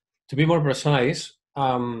 To be more precise,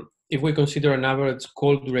 if we consider an average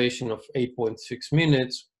call duration of 8.6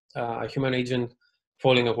 minutes, a human agent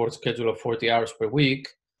following a work schedule of 40 hours per week,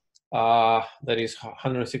 that is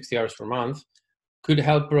 160 hours per month, could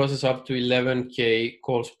help process up to 11K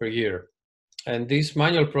calls per year. And this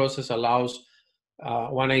manual process allows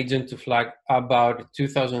one agent to flag about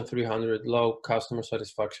 2,300 low customer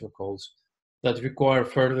satisfaction calls that require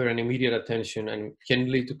further and immediate attention and can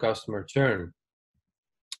lead to customer churn.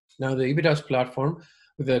 Now, the BiDaaS platform,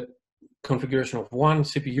 with a configuration of one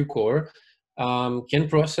CPU core, can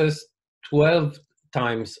process 12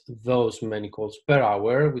 times those many calls per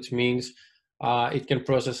hour, which means it can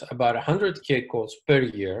process about 100K calls per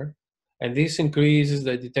year. And this increases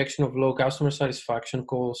the detection of low customer satisfaction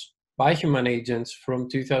calls by human agents from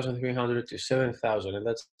 2,300 to 7,000, and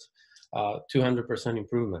that's 200%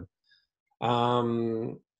 improvement.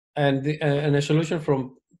 And a solution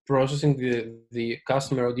from processing the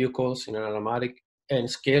customer audio calls in an automatic and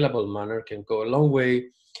scalable manner can go a long way,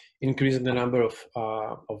 increasing the number of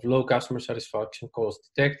low customer satisfaction calls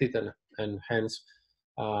detected and hence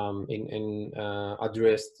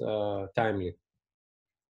addressed timely.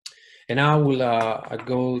 And now I will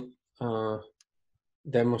go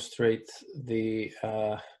demonstrate the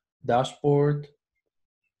dashboard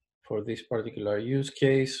for this particular use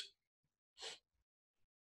case.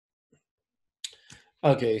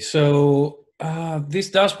 Okay, so this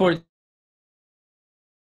dashboard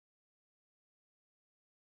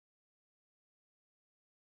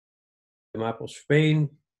map of Spain,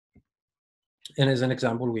 and as an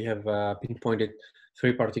example, we have pinpointed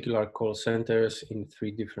 3 particular call centers in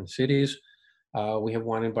 3 different cities. We have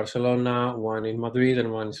one in Barcelona, one in Madrid,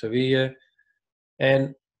 and one in Sevilla.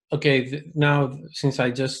 And okay, now since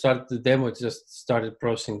I just started the demo, it just started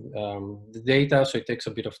processing the data, so it takes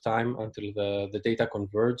a bit of time until the data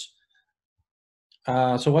converge.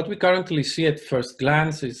 So what we currently see at first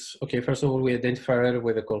glance is, okay, first of all, we identify right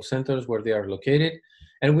away the call centers where they are located.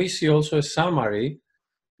 And we see also a summary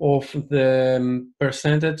of the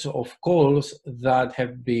percentage of calls that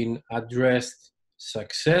have been addressed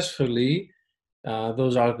successfully.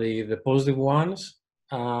 Those are the positive ones,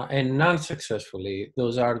 and non-successfully,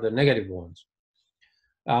 those are the negative ones.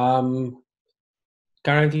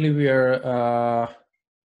 Currently, we are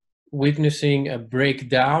witnessing a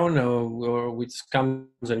breakdown or which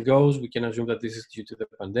comes and goes. We can assume that this is due to the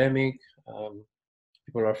pandemic.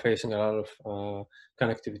 People are facing a lot of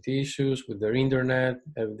connectivity issues with their internet.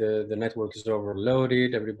 The network is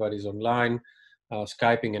overloaded. Everybody's online,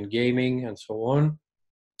 Skyping and gaming and so on.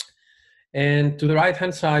 And to the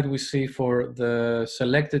right-hand side, we see for the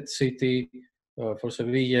selected city, for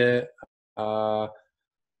Sevilla, a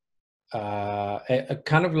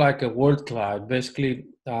kind of like a word cloud, basically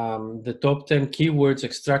the top 10 keywords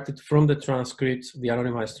extracted from the transcripts, the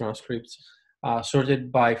anonymized transcripts,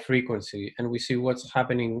 sorted by frequency. And we see what's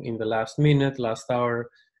happening in the last minute, last hour,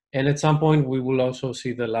 and at some point we will also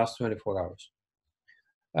see the last 24 hours.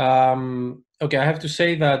 Okay, I have to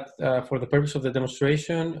say that for the purpose of the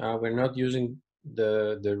demonstration, we're not using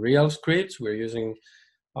the real scripts, we're using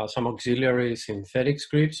some auxiliary synthetic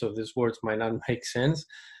scripts, so these words might not make sense.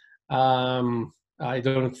 I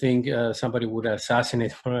don't think somebody would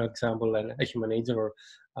assassinate, for example, a human agent or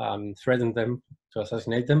threaten them to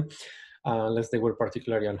assassinate them unless they were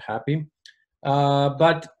particularly unhappy.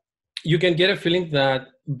 But you can get a feeling that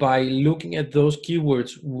by looking at those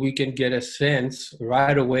keywords, we can get a sense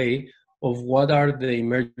right away of what are the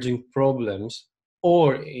emerging problems,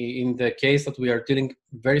 or in the case that we are dealing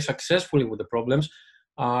very successfully with the problems,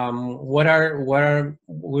 we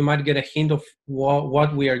might get a hint of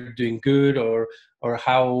what we are doing good, or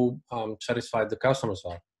how satisfied the customers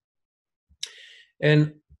are.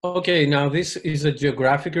 And okay, now this is a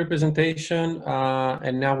geographic representation,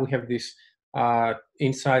 and now we have this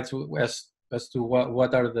insights as to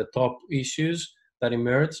what are the top issues that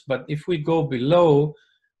emerge. But if we go below,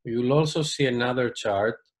 you'll also see another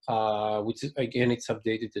chart, which is, again, it's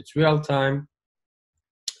updated, it's real time,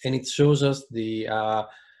 and it shows us the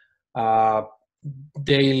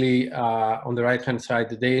daily, on the right hand side,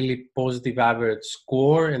 the daily positive average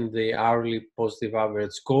score and the hourly positive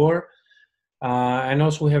average score. And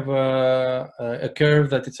also we have a curve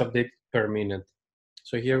that it's updated per minute.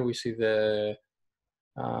 So here we see the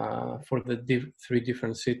for the three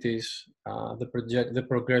different cities, the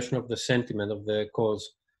progression of the sentiment of the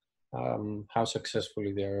calls, how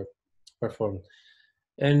successfully they are performed.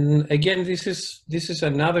 And again, this is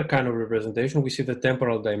another kind of representation. We see the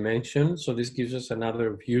temporal dimension, so this gives us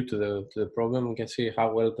another view to the problem. We can see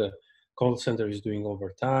how well the call center is doing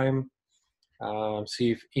over time.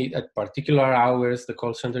 See if at particular hours the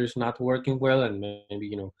call center is not working well, and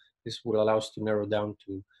maybe this will allow us to narrow down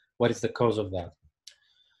to what is the cause of that.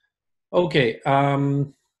 Okay,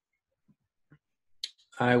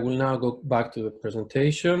 I will now go back to the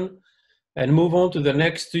presentation and move on to the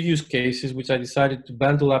next two use cases, which I decided to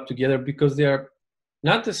bundle up together because they are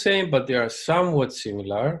not the same, but they are somewhat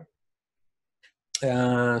similar.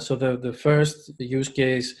 So the first use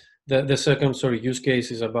case, the second, use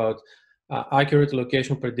case is about accurate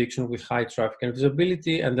location prediction with high traffic and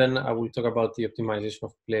visibility, and then I will talk about the optimization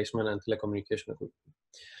of placement and telecommunication equipment.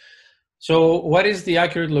 So what is the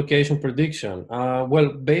accurate location prediction?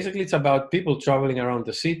 Well, basically it's about people traveling around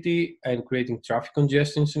the city and creating traffic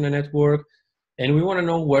congestions in a network. And we want to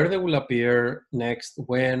know where they will appear next,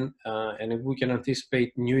 when, and if we can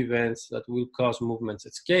anticipate new events that will cause movements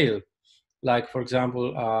at scale. Like, for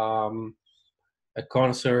example, a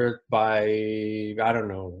concert by, I don't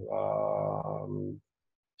know,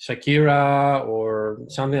 Shakira, or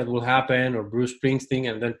something that will happen, or Bruce Springsteen,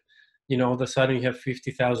 and then all of a sudden you have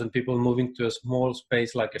 50,000 people moving to a small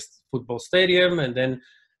space like a football stadium, and then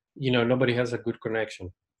nobody has a good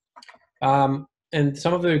connection. And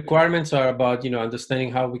some of the requirements are about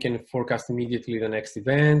understanding how we can forecast immediately the next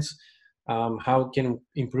events, how we can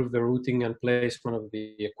improve the routing and placement of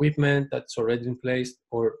the equipment that's already in place,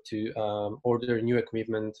 or to order new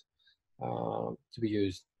equipment to be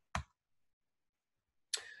used.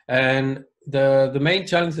 And the main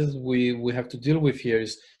challenges we have to deal with here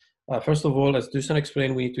is, first of all, as Dusan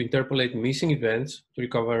explained, we need to interpolate missing events to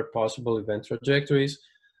recover possible event trajectories,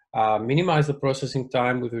 minimize the processing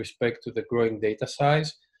time with respect to the growing data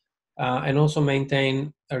size, and also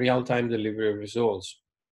maintain a real-time delivery of results.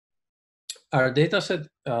 Our data set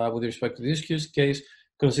with respect to this use case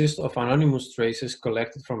consists of anonymous traces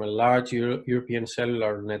collected from a large European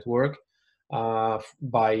cellular network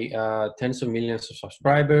by tens of millions of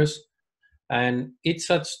subscribers. And each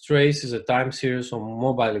such trace is a time series of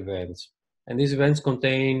mobile events. And these events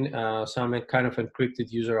contain some kind of encrypted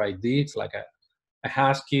user ID. It's like a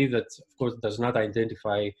hash key that, of course, does not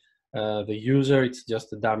identify the user. It's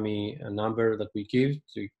just a dummy number that we give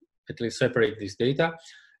to at least separate this data,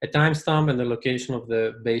 a timestamp, and the location of the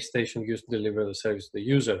base station used to deliver the service to the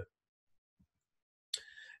user.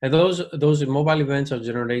 And those mobile events are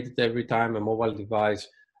generated every time a mobile device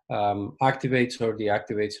activates or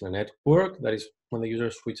deactivates in a network. That is when the user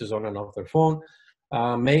switches on and off their phone,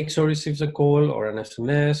 makes or receives a call or an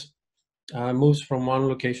SMS, moves from one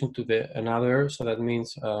location to another. So that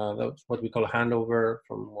means that's what we call handover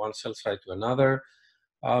from one cell site to another.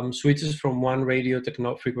 Switches from one radio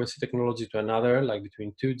frequency technology to another, like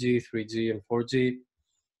between 2G, 3G, and 4G.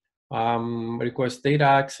 Requests data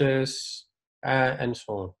access, and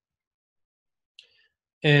so on.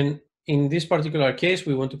 And in this particular case,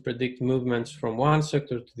 we want to predict movements from one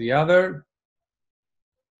sector to the other.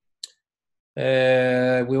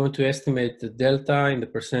 We want to estimate the delta in the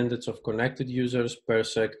percentage of connected users per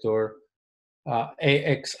sector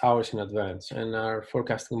AX hours in advance. And our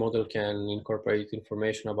forecasting model can incorporate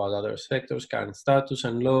information about other sectors, current status,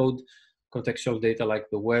 and load contextual data like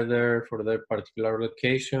the weather for their particular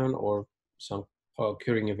location, or some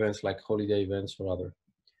occurring events like holiday events or other.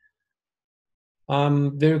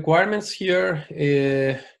 The requirements here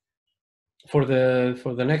for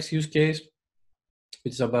the next use case,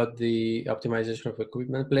 which is about the optimization of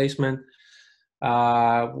equipment placement.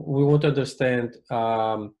 We want to understand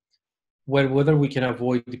whether we can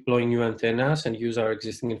avoid deploying new antennas and use our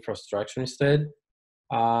existing infrastructure instead,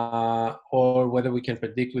 or whether we can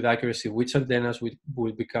predict with accuracy which antennas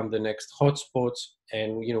will become the next hotspots,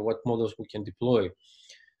 and what models we can deploy.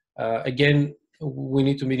 Again, we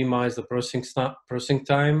need to minimize the processing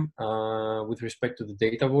time with respect to the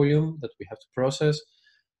data volume that we have to process,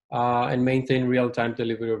 and maintain real-time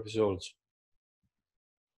delivery of results.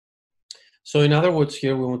 So in other words,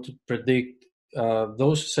 here we want to predict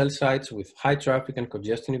those cell sites with high traffic and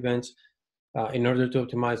congestion events in order to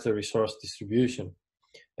optimize the resource distribution.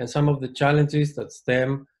 And some of the challenges that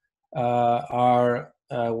stem are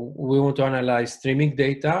we want to analyze streaming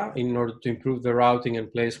data in order to improve the routing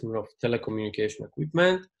and placement of telecommunication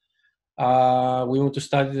equipment. We want to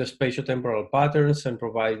study the spatiotemporal patterns and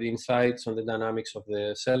provide insights on the dynamics of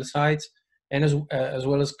the cell sites, and as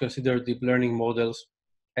well as consider deep learning models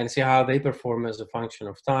and see how they perform as a function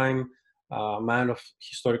of time, amount of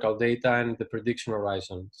historical data, and the prediction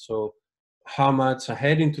horizon. So how much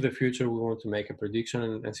ahead into the future we want to make a prediction,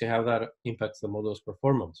 and see how that impacts the model's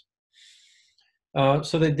performance.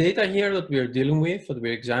 So the data here that we are dealing with, that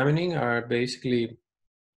we're examining, are basically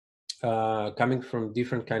coming from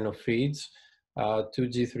different kind of feeds,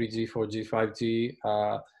 2G, 3G, 4G,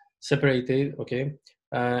 5G, separated, okay?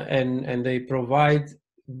 And they provide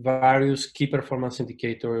various key performance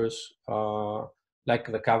indicators,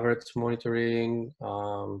 like the coverage monitoring,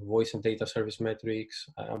 voice and data service metrics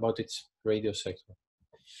about its radio sector.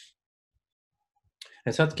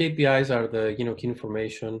 And such KPIs are the key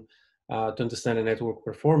information to understand the network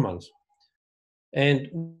performance. And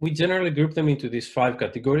we generally group them into these 5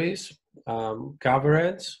 categories: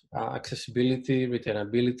 coverage, accessibility,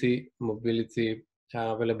 retainability, mobility,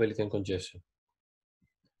 availability, and congestion.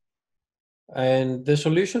 And the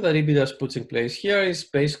solution that BiDaaS puts in place here is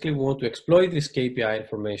basically we want to exploit this KPI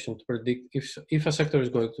information to predict if a sector is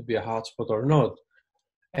going to be a hotspot or not.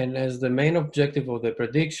 And as the main objective of the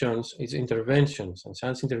predictions is interventions, and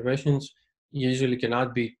such interventions usually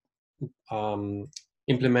cannot be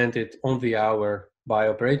implemented on the hour by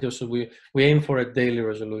operators, so we aim for a daily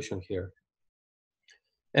resolution here.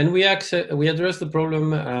 And we address the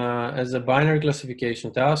problem as a binary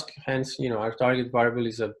classification task. Hence, our target variable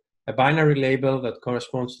is a binary label that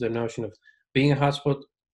corresponds to the notion of being a hotspot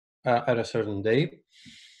at a certain day.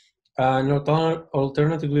 And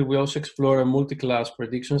alternatively, we also explore a multi-class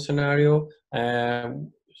prediction scenario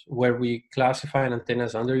where we classify an antenna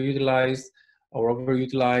as underutilized or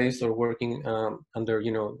overutilized or working under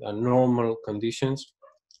normal conditions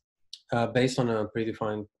based on a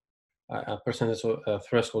predefined percentage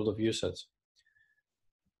threshold of usage.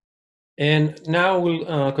 And now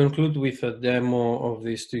we'll conclude with a demo of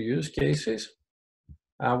these 2 use cases.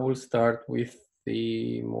 I will start with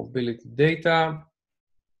the mobility data.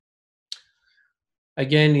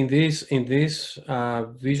 Again, in this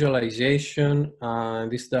visualization,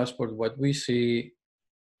 this dashboard, what we see,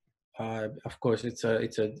 of course, it's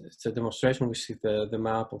a demonstration. We see the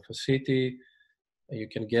map of a city. You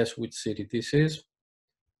can guess which city this is.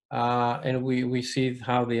 And we see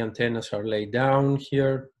how the antennas are laid down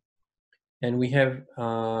here. And we have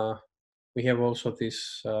also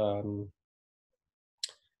this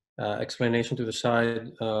explanation to the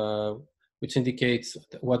side, which indicates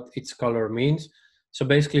what its color means. So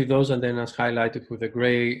basically, those antennas highlighted with a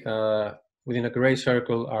gray, within a gray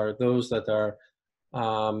circle, are those that are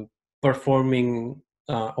performing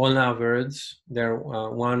on average. They're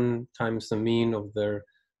 1 times the mean of their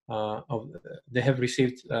they have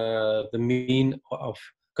received the mean of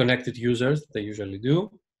connected users. They usually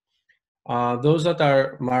do. Those that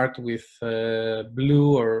are marked with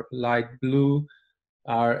blue or light blue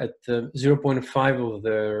are at 0.5 of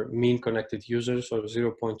their mean connected users, or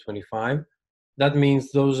 0.25. That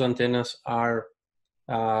means those antennas are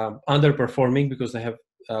underperforming because they have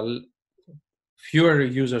fewer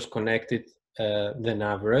users connected than on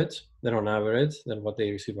average, than what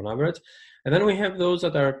they receive on average. And then we have those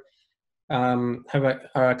that are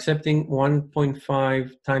accepting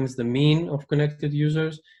 1.5 times the mean of connected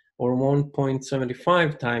users, or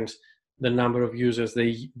 1.75 times the number of users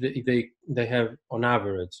they have on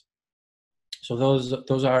average. So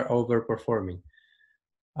those are overperforming.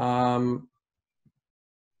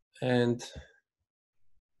 And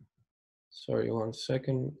sorry, 1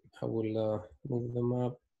 second, I will move them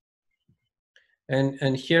up.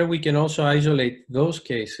 And here we can also isolate those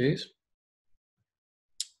cases.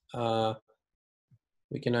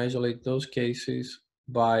 We can isolate those cases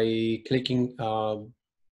by clicking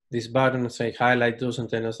this button and say highlight those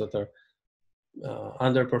antennas that are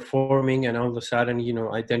underperforming, and all of a sudden, you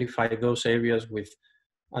know, identify those areas with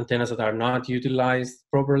antennas that are not utilized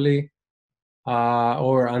properly,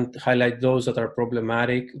 or highlight those that are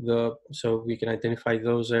problematic. So we can identify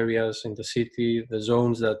those areas in the city, the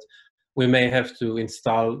zones that we may have to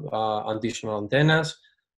install additional antennas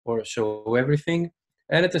or show everything.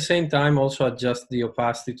 And at the same time, also adjust the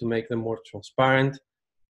opacity to make them more transparent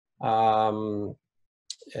and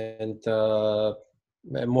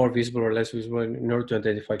more visible or less visible, in order to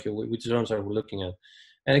identify which zones are we looking at.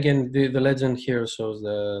 And again, the legend here shows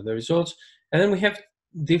the results. And then we have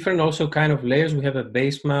different also kind of layers. We have a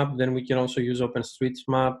base map. Then we can also use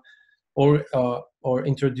OpenStreetMap, or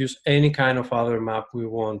introduce any kind of other map we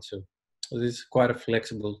want to. So this is quite a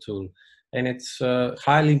flexible tool, and it's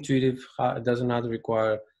highly intuitive. It does not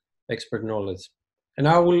require expert knowledge. And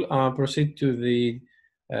I will proceed to the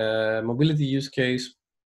mobility use case.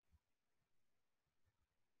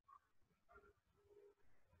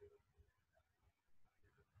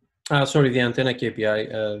 Sorry, the antenna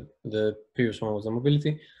KPI, the previous one was the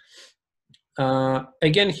mobility.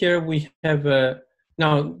 Again, here we have,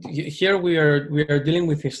 now here we are dealing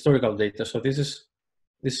with historical data. So this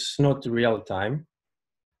is not real time.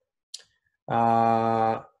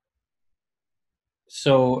 No,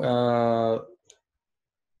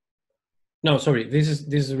 sorry, this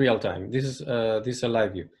is real time. This is a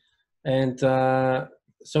live view. And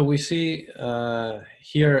so we see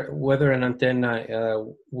here whether an antenna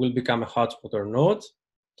will become a hotspot or not.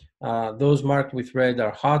 Those marked with red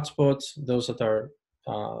are hotspots. Those that are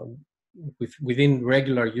within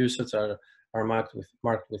regular usage are marked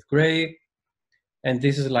with gray. And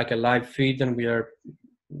this is like a live feed, and we are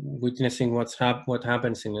witnessing what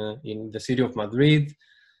happens in the city of Madrid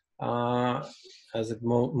as it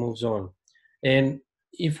moves on. And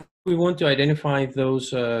if we want to identify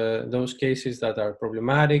those cases that are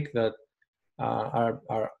problematic, that are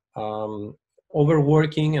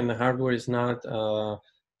overworking, and the hardware is not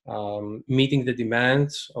meeting the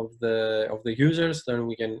demands of the users, then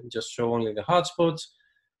we can just show only the hotspots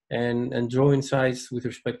and draw insights with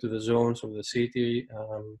respect to the zones of the city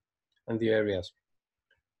and the areas.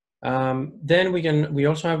 Then we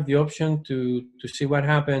also have the option to see what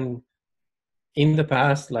happened in the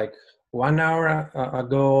past, like 1 hour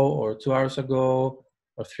ago, or 2 hours ago,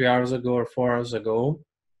 or 3 hours ago, or 4 hours ago.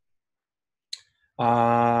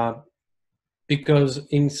 Because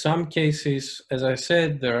in some cases, as I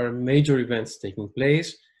said, there are major events taking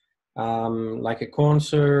place, like a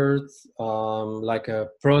concert, like a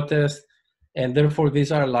protest, and therefore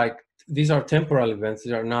these are temporal events.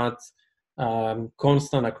 These are not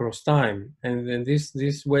constant across time. And in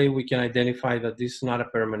this way, we can identify that this is not a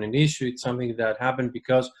permanent issue. It's something that happened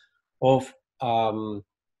because of an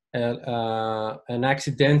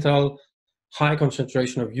accidental high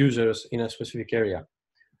concentration of users in a specific area.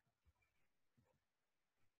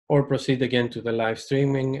 Or proceed again to the live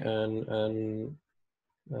streaming and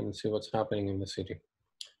see what's happening in the city.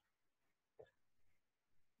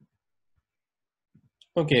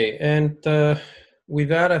 Okay, and with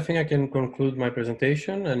that, I think I can conclude my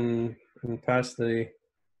presentation and pass the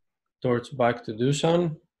torch back to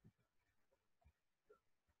Dusan.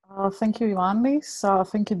 Thank you, Ioannis.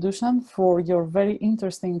 Thank you, Dusan, for your very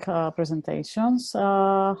interesting presentations.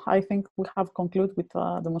 I think we have concluded with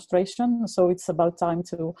the demonstration, so it's about time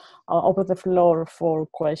to open the floor for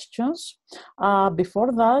questions.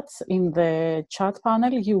 Before that, in the chat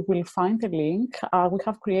panel, you will find a link. We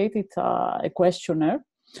have created a questionnaire.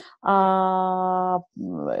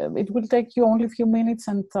 It will take you only a few minutes,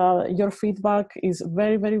 and your feedback is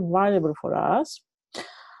very, very valuable for us.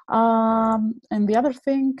 And the other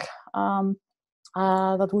thing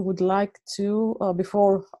that we would like to,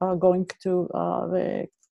 before going to the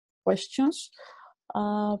questions,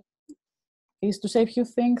 is to say a few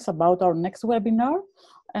things about our next webinar.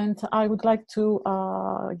 And I would like to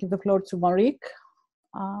give the floor to Marique.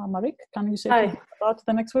 Marique, can you say about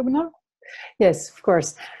the next webinar? Yes, of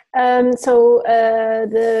course.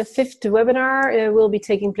 The 5th webinar will be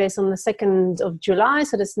taking place on the 2nd of July,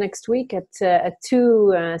 so that's next week at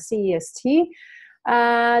 2 CEST.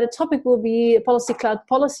 The topic will be Policy Cloud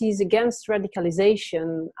Policies Against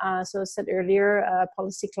Radicalization. So as said earlier,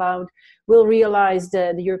 Policy Cloud will realize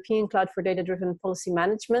the European Cloud for Data-Driven Policy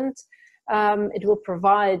Management. It will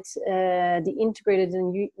provide the integrated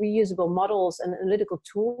and reusable models and analytical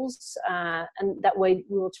tools, and that way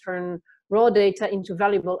we will turn raw data into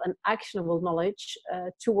valuable and actionable knowledge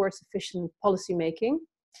towards efficient policy making.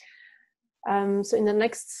 So in the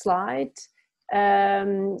next slide,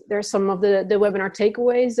 there are some of the webinar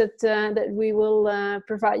takeaways that we will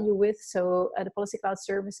provide you with. So the Policy Cloud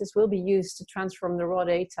services will be used to transform the raw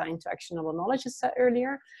data into actionable knowledge, as said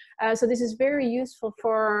earlier. So this is very useful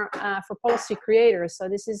for policy creators. So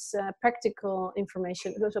this is practical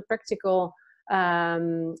information. Those are practical.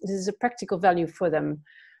 This is a practical value for them.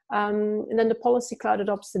 And then the Policy Cloud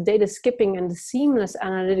adopts the data skipping and the seamless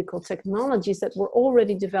analytical technologies that were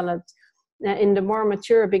already developed in the more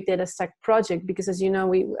mature Big Data Stack project, because as you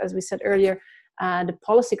know, as we said earlier, the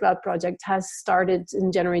Policy Cloud project has started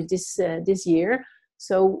in January this year.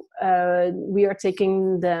 So we are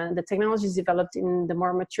taking the technologies developed in the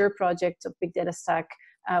more mature project of Big Data Stack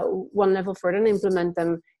one level further and implement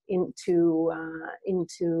them into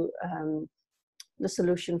the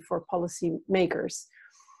solution for policy makers.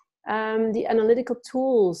 The analytical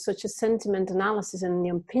tools such as sentiment analysis and the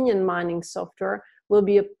opinion mining software will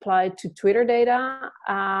be applied to Twitter data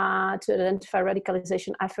to identify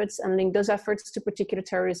radicalization efforts and link those efforts to particular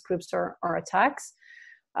terrorist groups or attacks.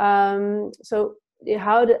 So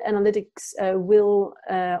how the analytics will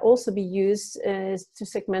also be used is to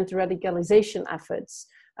segment radicalization efforts.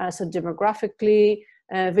 So demographically,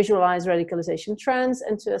 visualize radicalization trends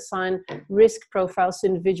and to assign risk profiles to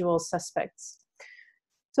individual suspects.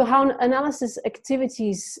 So how analysis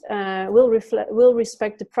activities will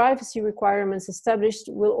respect the privacy requirements established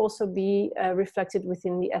will also be reflected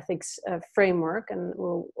within the ethics framework, and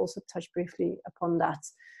we'll also touch briefly upon that.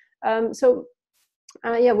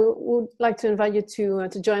 Yeah, we would like to invite you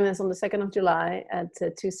to join us on the 2nd of July at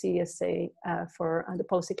 2 CEST for the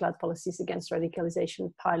Policy Cloud Policies Against Radicalization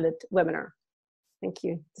pilot webinar. Thank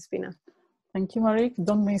you, Despina. Thank you, Marique.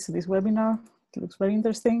 Don't miss this webinar. It looks very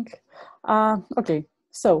interesting. Okay.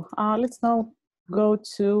 So let's now go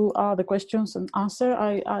to the questions and answer.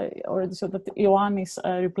 I already saw that Ioannis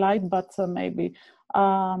replied, but maybe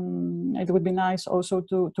it would be nice also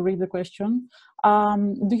to read the question.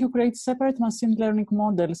 Do you create separate machine learning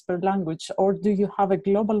models per language, or do you have a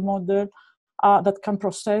global model that can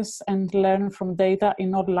process and learn from data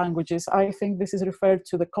in all languages? I think this is referred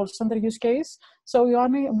to the call center use case. So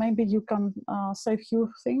Ioannis, maybe you can say a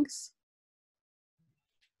few things.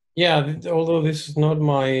 Yeah, although this is not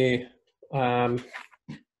my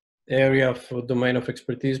area of domain of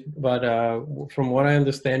expertise, but from what I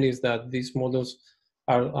understand is that these models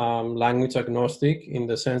are language agnostic in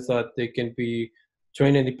the sense that they can be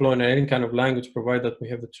trained and deployed in any kind of language, provided that we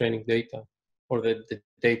have the training data or the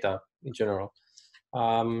data in general.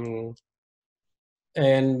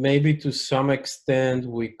 And maybe to some extent,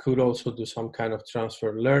 we could also do some kind of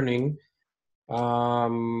transfer learning.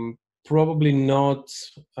 Probably not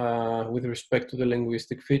with respect to the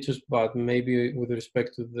linguistic features, but maybe with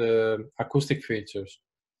respect to the acoustic features,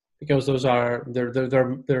 because those are there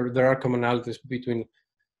are commonalities between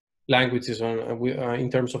languages in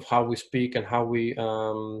terms of how we speak and how we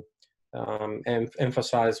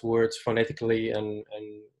emphasize words phonetically and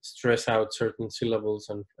stress out certain syllables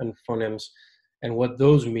and phonemes, and what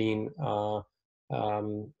those mean.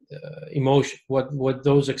 Emotion, what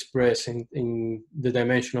those express in the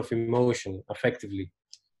dimension of emotion effectively.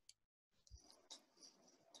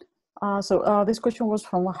 So this question was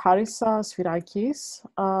from Haris Sfirakis.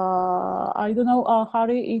 I don't know,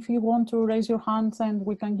 Harry, if you want to raise your hand and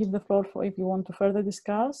we can give the floor for if you want to further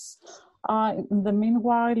discuss. In the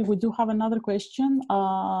meanwhile, we do have another question.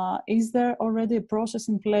 Is there already a process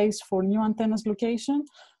in place for new antennas location?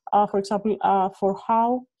 For example, for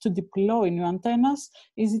how to deploy new antennas?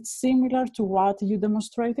 Is it similar to what you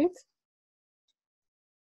demonstrated?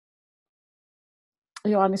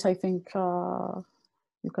 Ioannis, I think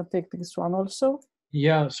you can take this one also.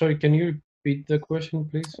 Yeah, sorry, can you repeat the question,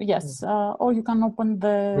 please? Yes, or you can open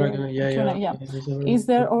the Q&A. Yeah. Is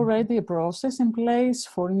there already a process in place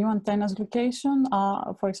for new antennas location?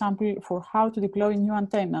 For example, for how to deploy new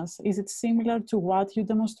antennas? Is it similar to what you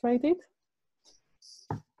demonstrated?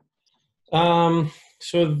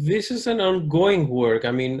 So this is an ongoing work.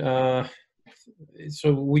 I mean,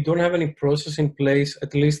 so we don't have any process in place,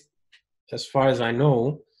 at least as far as I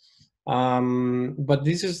know. But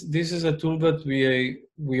this is a tool that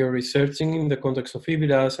we are researching in the context of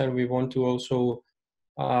BiDaaS, and we want to also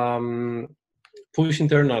push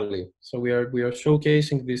internally. So we are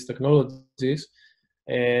showcasing these technologies,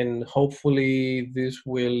 and hopefully this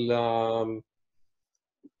will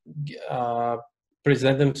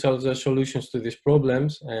present themselves as solutions to these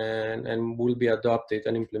problems, and will be adopted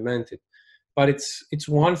and implemented. But it's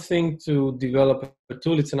one thing to develop a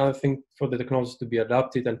tool, it's another thing for the technology to be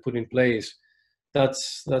adopted and put in place. That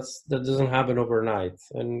doesn't happen overnight.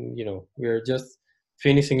 And you know, we're just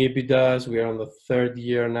finishing BiDaaS, we are on the 3rd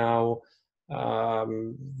year now.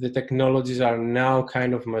 The technologies are now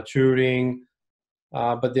kind of maturing,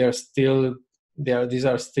 but these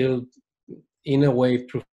are still in a way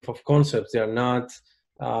proof of concepts. They are not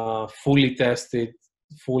fully tested,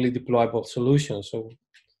 fully deployable solutions. So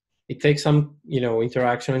it takes some, you know,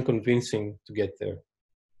 interaction and convincing to get there.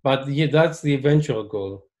 But yeah, that's the eventual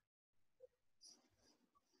goal.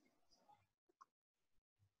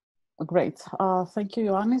 Great. Thank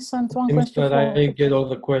you, Ioannis. And one Seems question that I get all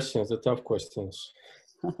the questions, the tough questions.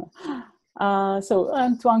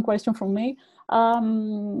 And one question from me.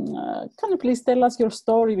 Can you please tell us your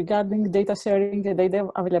story regarding data sharing and data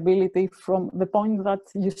availability from the point that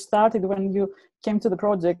you started when you came to the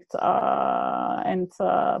project? And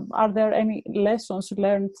are there any lessons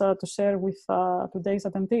learned to share with today's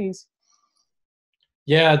attendees?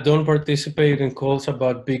 Yeah, don't participate in calls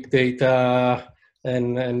about big data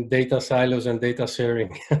and data silos and data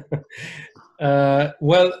sharing.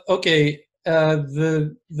 Well, okay.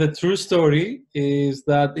 The true story is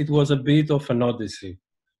that it was a bit of an odyssey.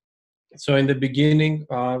 So in the beginning,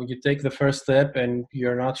 you take the first step and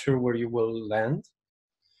you're not sure where you will land,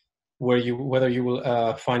 whether you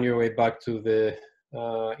will find your way back to the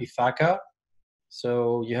Ithaca.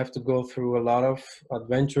 So you have to go through a lot of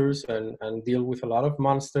adventures and deal with a lot of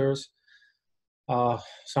monsters.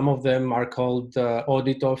 Some of them are called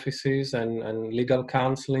audit offices and legal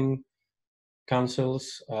councils.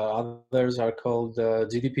 Others are called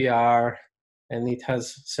GDPR, and it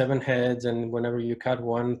has 7 heads, and whenever you cut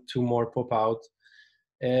one, 2 more pop out,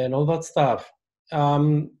 and all that stuff.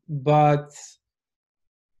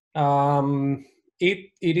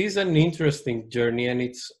 It is an interesting journey, and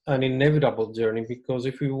it's an inevitable journey, because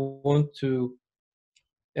if we want to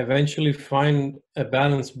eventually find a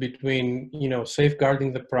balance between, you know,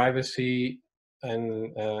 safeguarding the privacy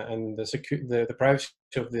and the privacy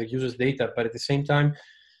of the user's data, but at the same time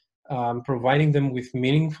providing them with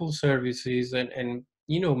meaningful services and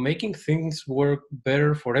you know, making things work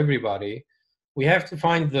better for everybody, we have to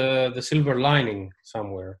find the silver lining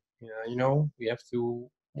somewhere. You know, we have to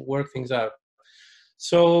work things out.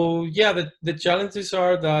 So yeah, the challenges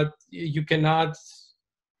are that you cannot,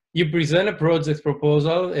 you present a project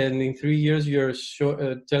proposal and in 3 years you're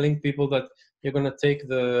telling people that you're going to take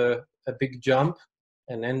a big jump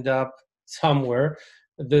and end up somewhere.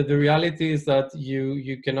 The reality is that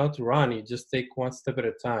you cannot run, you just take one step at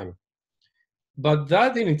a time. But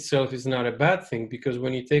that in itself is not a bad thing, because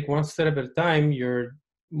when you take one step at a time, you're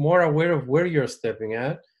more aware of where you're stepping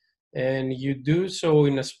at, and you do so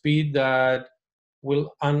in a speed that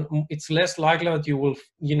will, it's less likely that you will,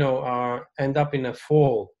 you know, end up in a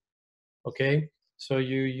fall. Okay, so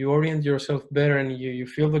you orient yourself better, and you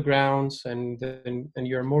feel the grounds, and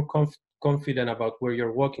you're more confident about where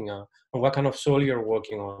you're walking on and what kind of soil you're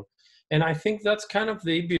walking on. And I think that's kind of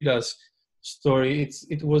the BiDaaS story.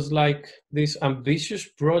 It was like this ambitious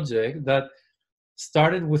project that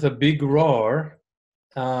started with a big roar,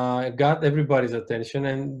 got everybody's attention,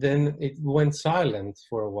 and then it went silent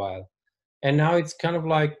for a while. And now it's kind of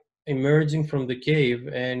like emerging from the cave,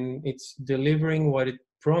 and it's delivering what it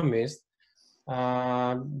promised,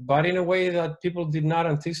 but in a way that people did not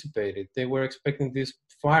anticipate it. They were expecting these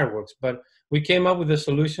fireworks, but we came up with the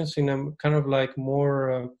solutions in a kind of like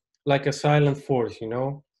more like a silent force, you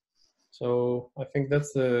know? So I think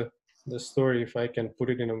that's the story, if I can put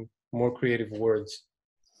it in a more creative words.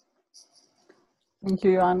 Thank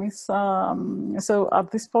you, Ioannis. So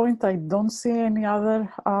at this point, I don't see any other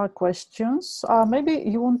questions. Maybe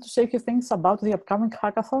you want to say a few things about the upcoming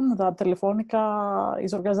hackathon that Telefonica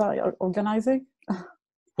is organizing?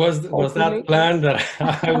 Was that planned that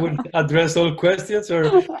I would address all questions, or?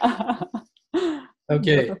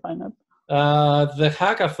 Okay. The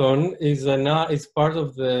hackathon is part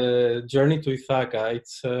of the journey to Ithaca.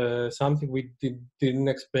 It's something we didn't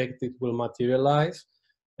expect it will materialize,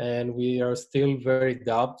 and we are still very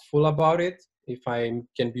doubtful about it, if I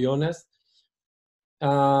can be honest.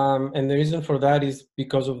 And the reason for that is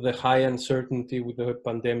because of the high uncertainty with the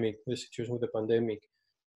pandemic, the situation with the pandemic.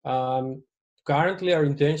 Currently, our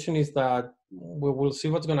intention is that we will see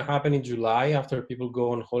what's going to happen in July after people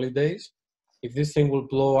go on holidays, if this thing will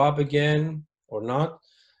blow up again or not.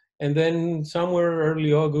 And then somewhere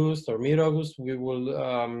early August or mid-August, we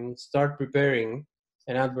will start preparing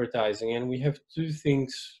and advertising. And we have two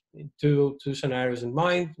scenarios in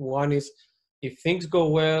mind. One is if things go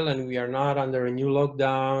well and we are not under a new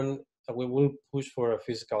lockdown, we will push for a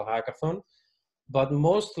physical hackathon. But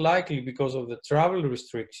most likely, because of the travel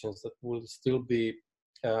restrictions that will still be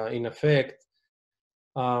in effect,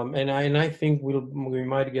 and I think we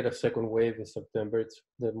might get a second wave in September. It's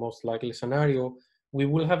the most likely scenario. We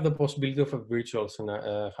will have the possibility of a virtual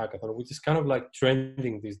hackathon, which is kind of like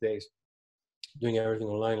trending these days, doing everything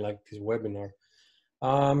online like this webinar.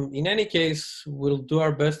 In any case, we'll do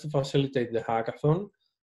our best to facilitate the hackathon.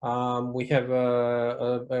 We have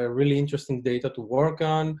a really interesting data to work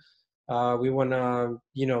on. We want to,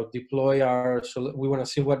 deploy we want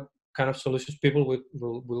to see what kind of solutions people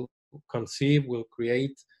will conceive, will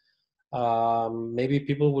create. Maybe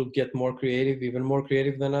people will get more creative, even more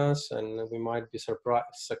creative than us, and we might be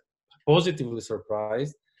positively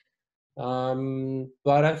surprised.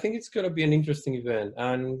 But I think it's going to be an interesting event,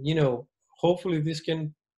 and hopefully this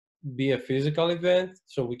can be a physical event,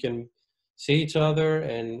 so we can see each other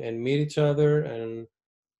and meet each other and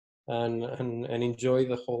enjoy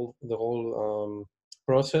the whole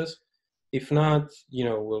process. If not,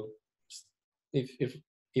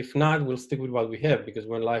 if not, we'll stick with what we have, because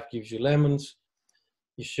when life gives you lemons,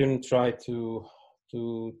 you shouldn't try to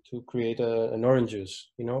create an orange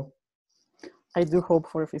juice, I do hope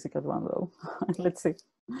for a physical one, though. Let's see.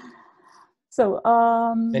 So,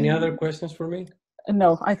 any other questions for me?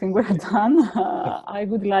 No, I think we're done. I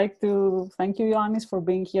would like to thank you, Ioannis, for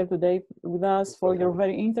being here today with us, for your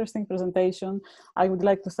very interesting presentation. I would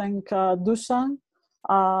like to thank Dusan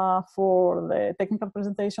for the technical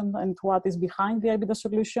presentation and what is behind the BiDaaS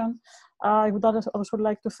solution. I would also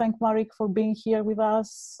like to thank Marik for being here with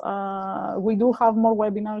us. We do have more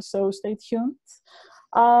webinars, so stay tuned.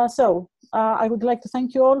 I would like to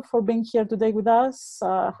thank you all for being here today with us.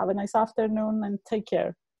 Have a nice afternoon and take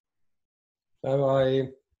care. Bye-bye.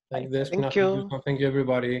 Thank you. Thank you,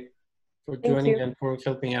 everybody, for joining and for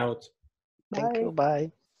helping out. Thank you.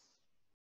 Bye.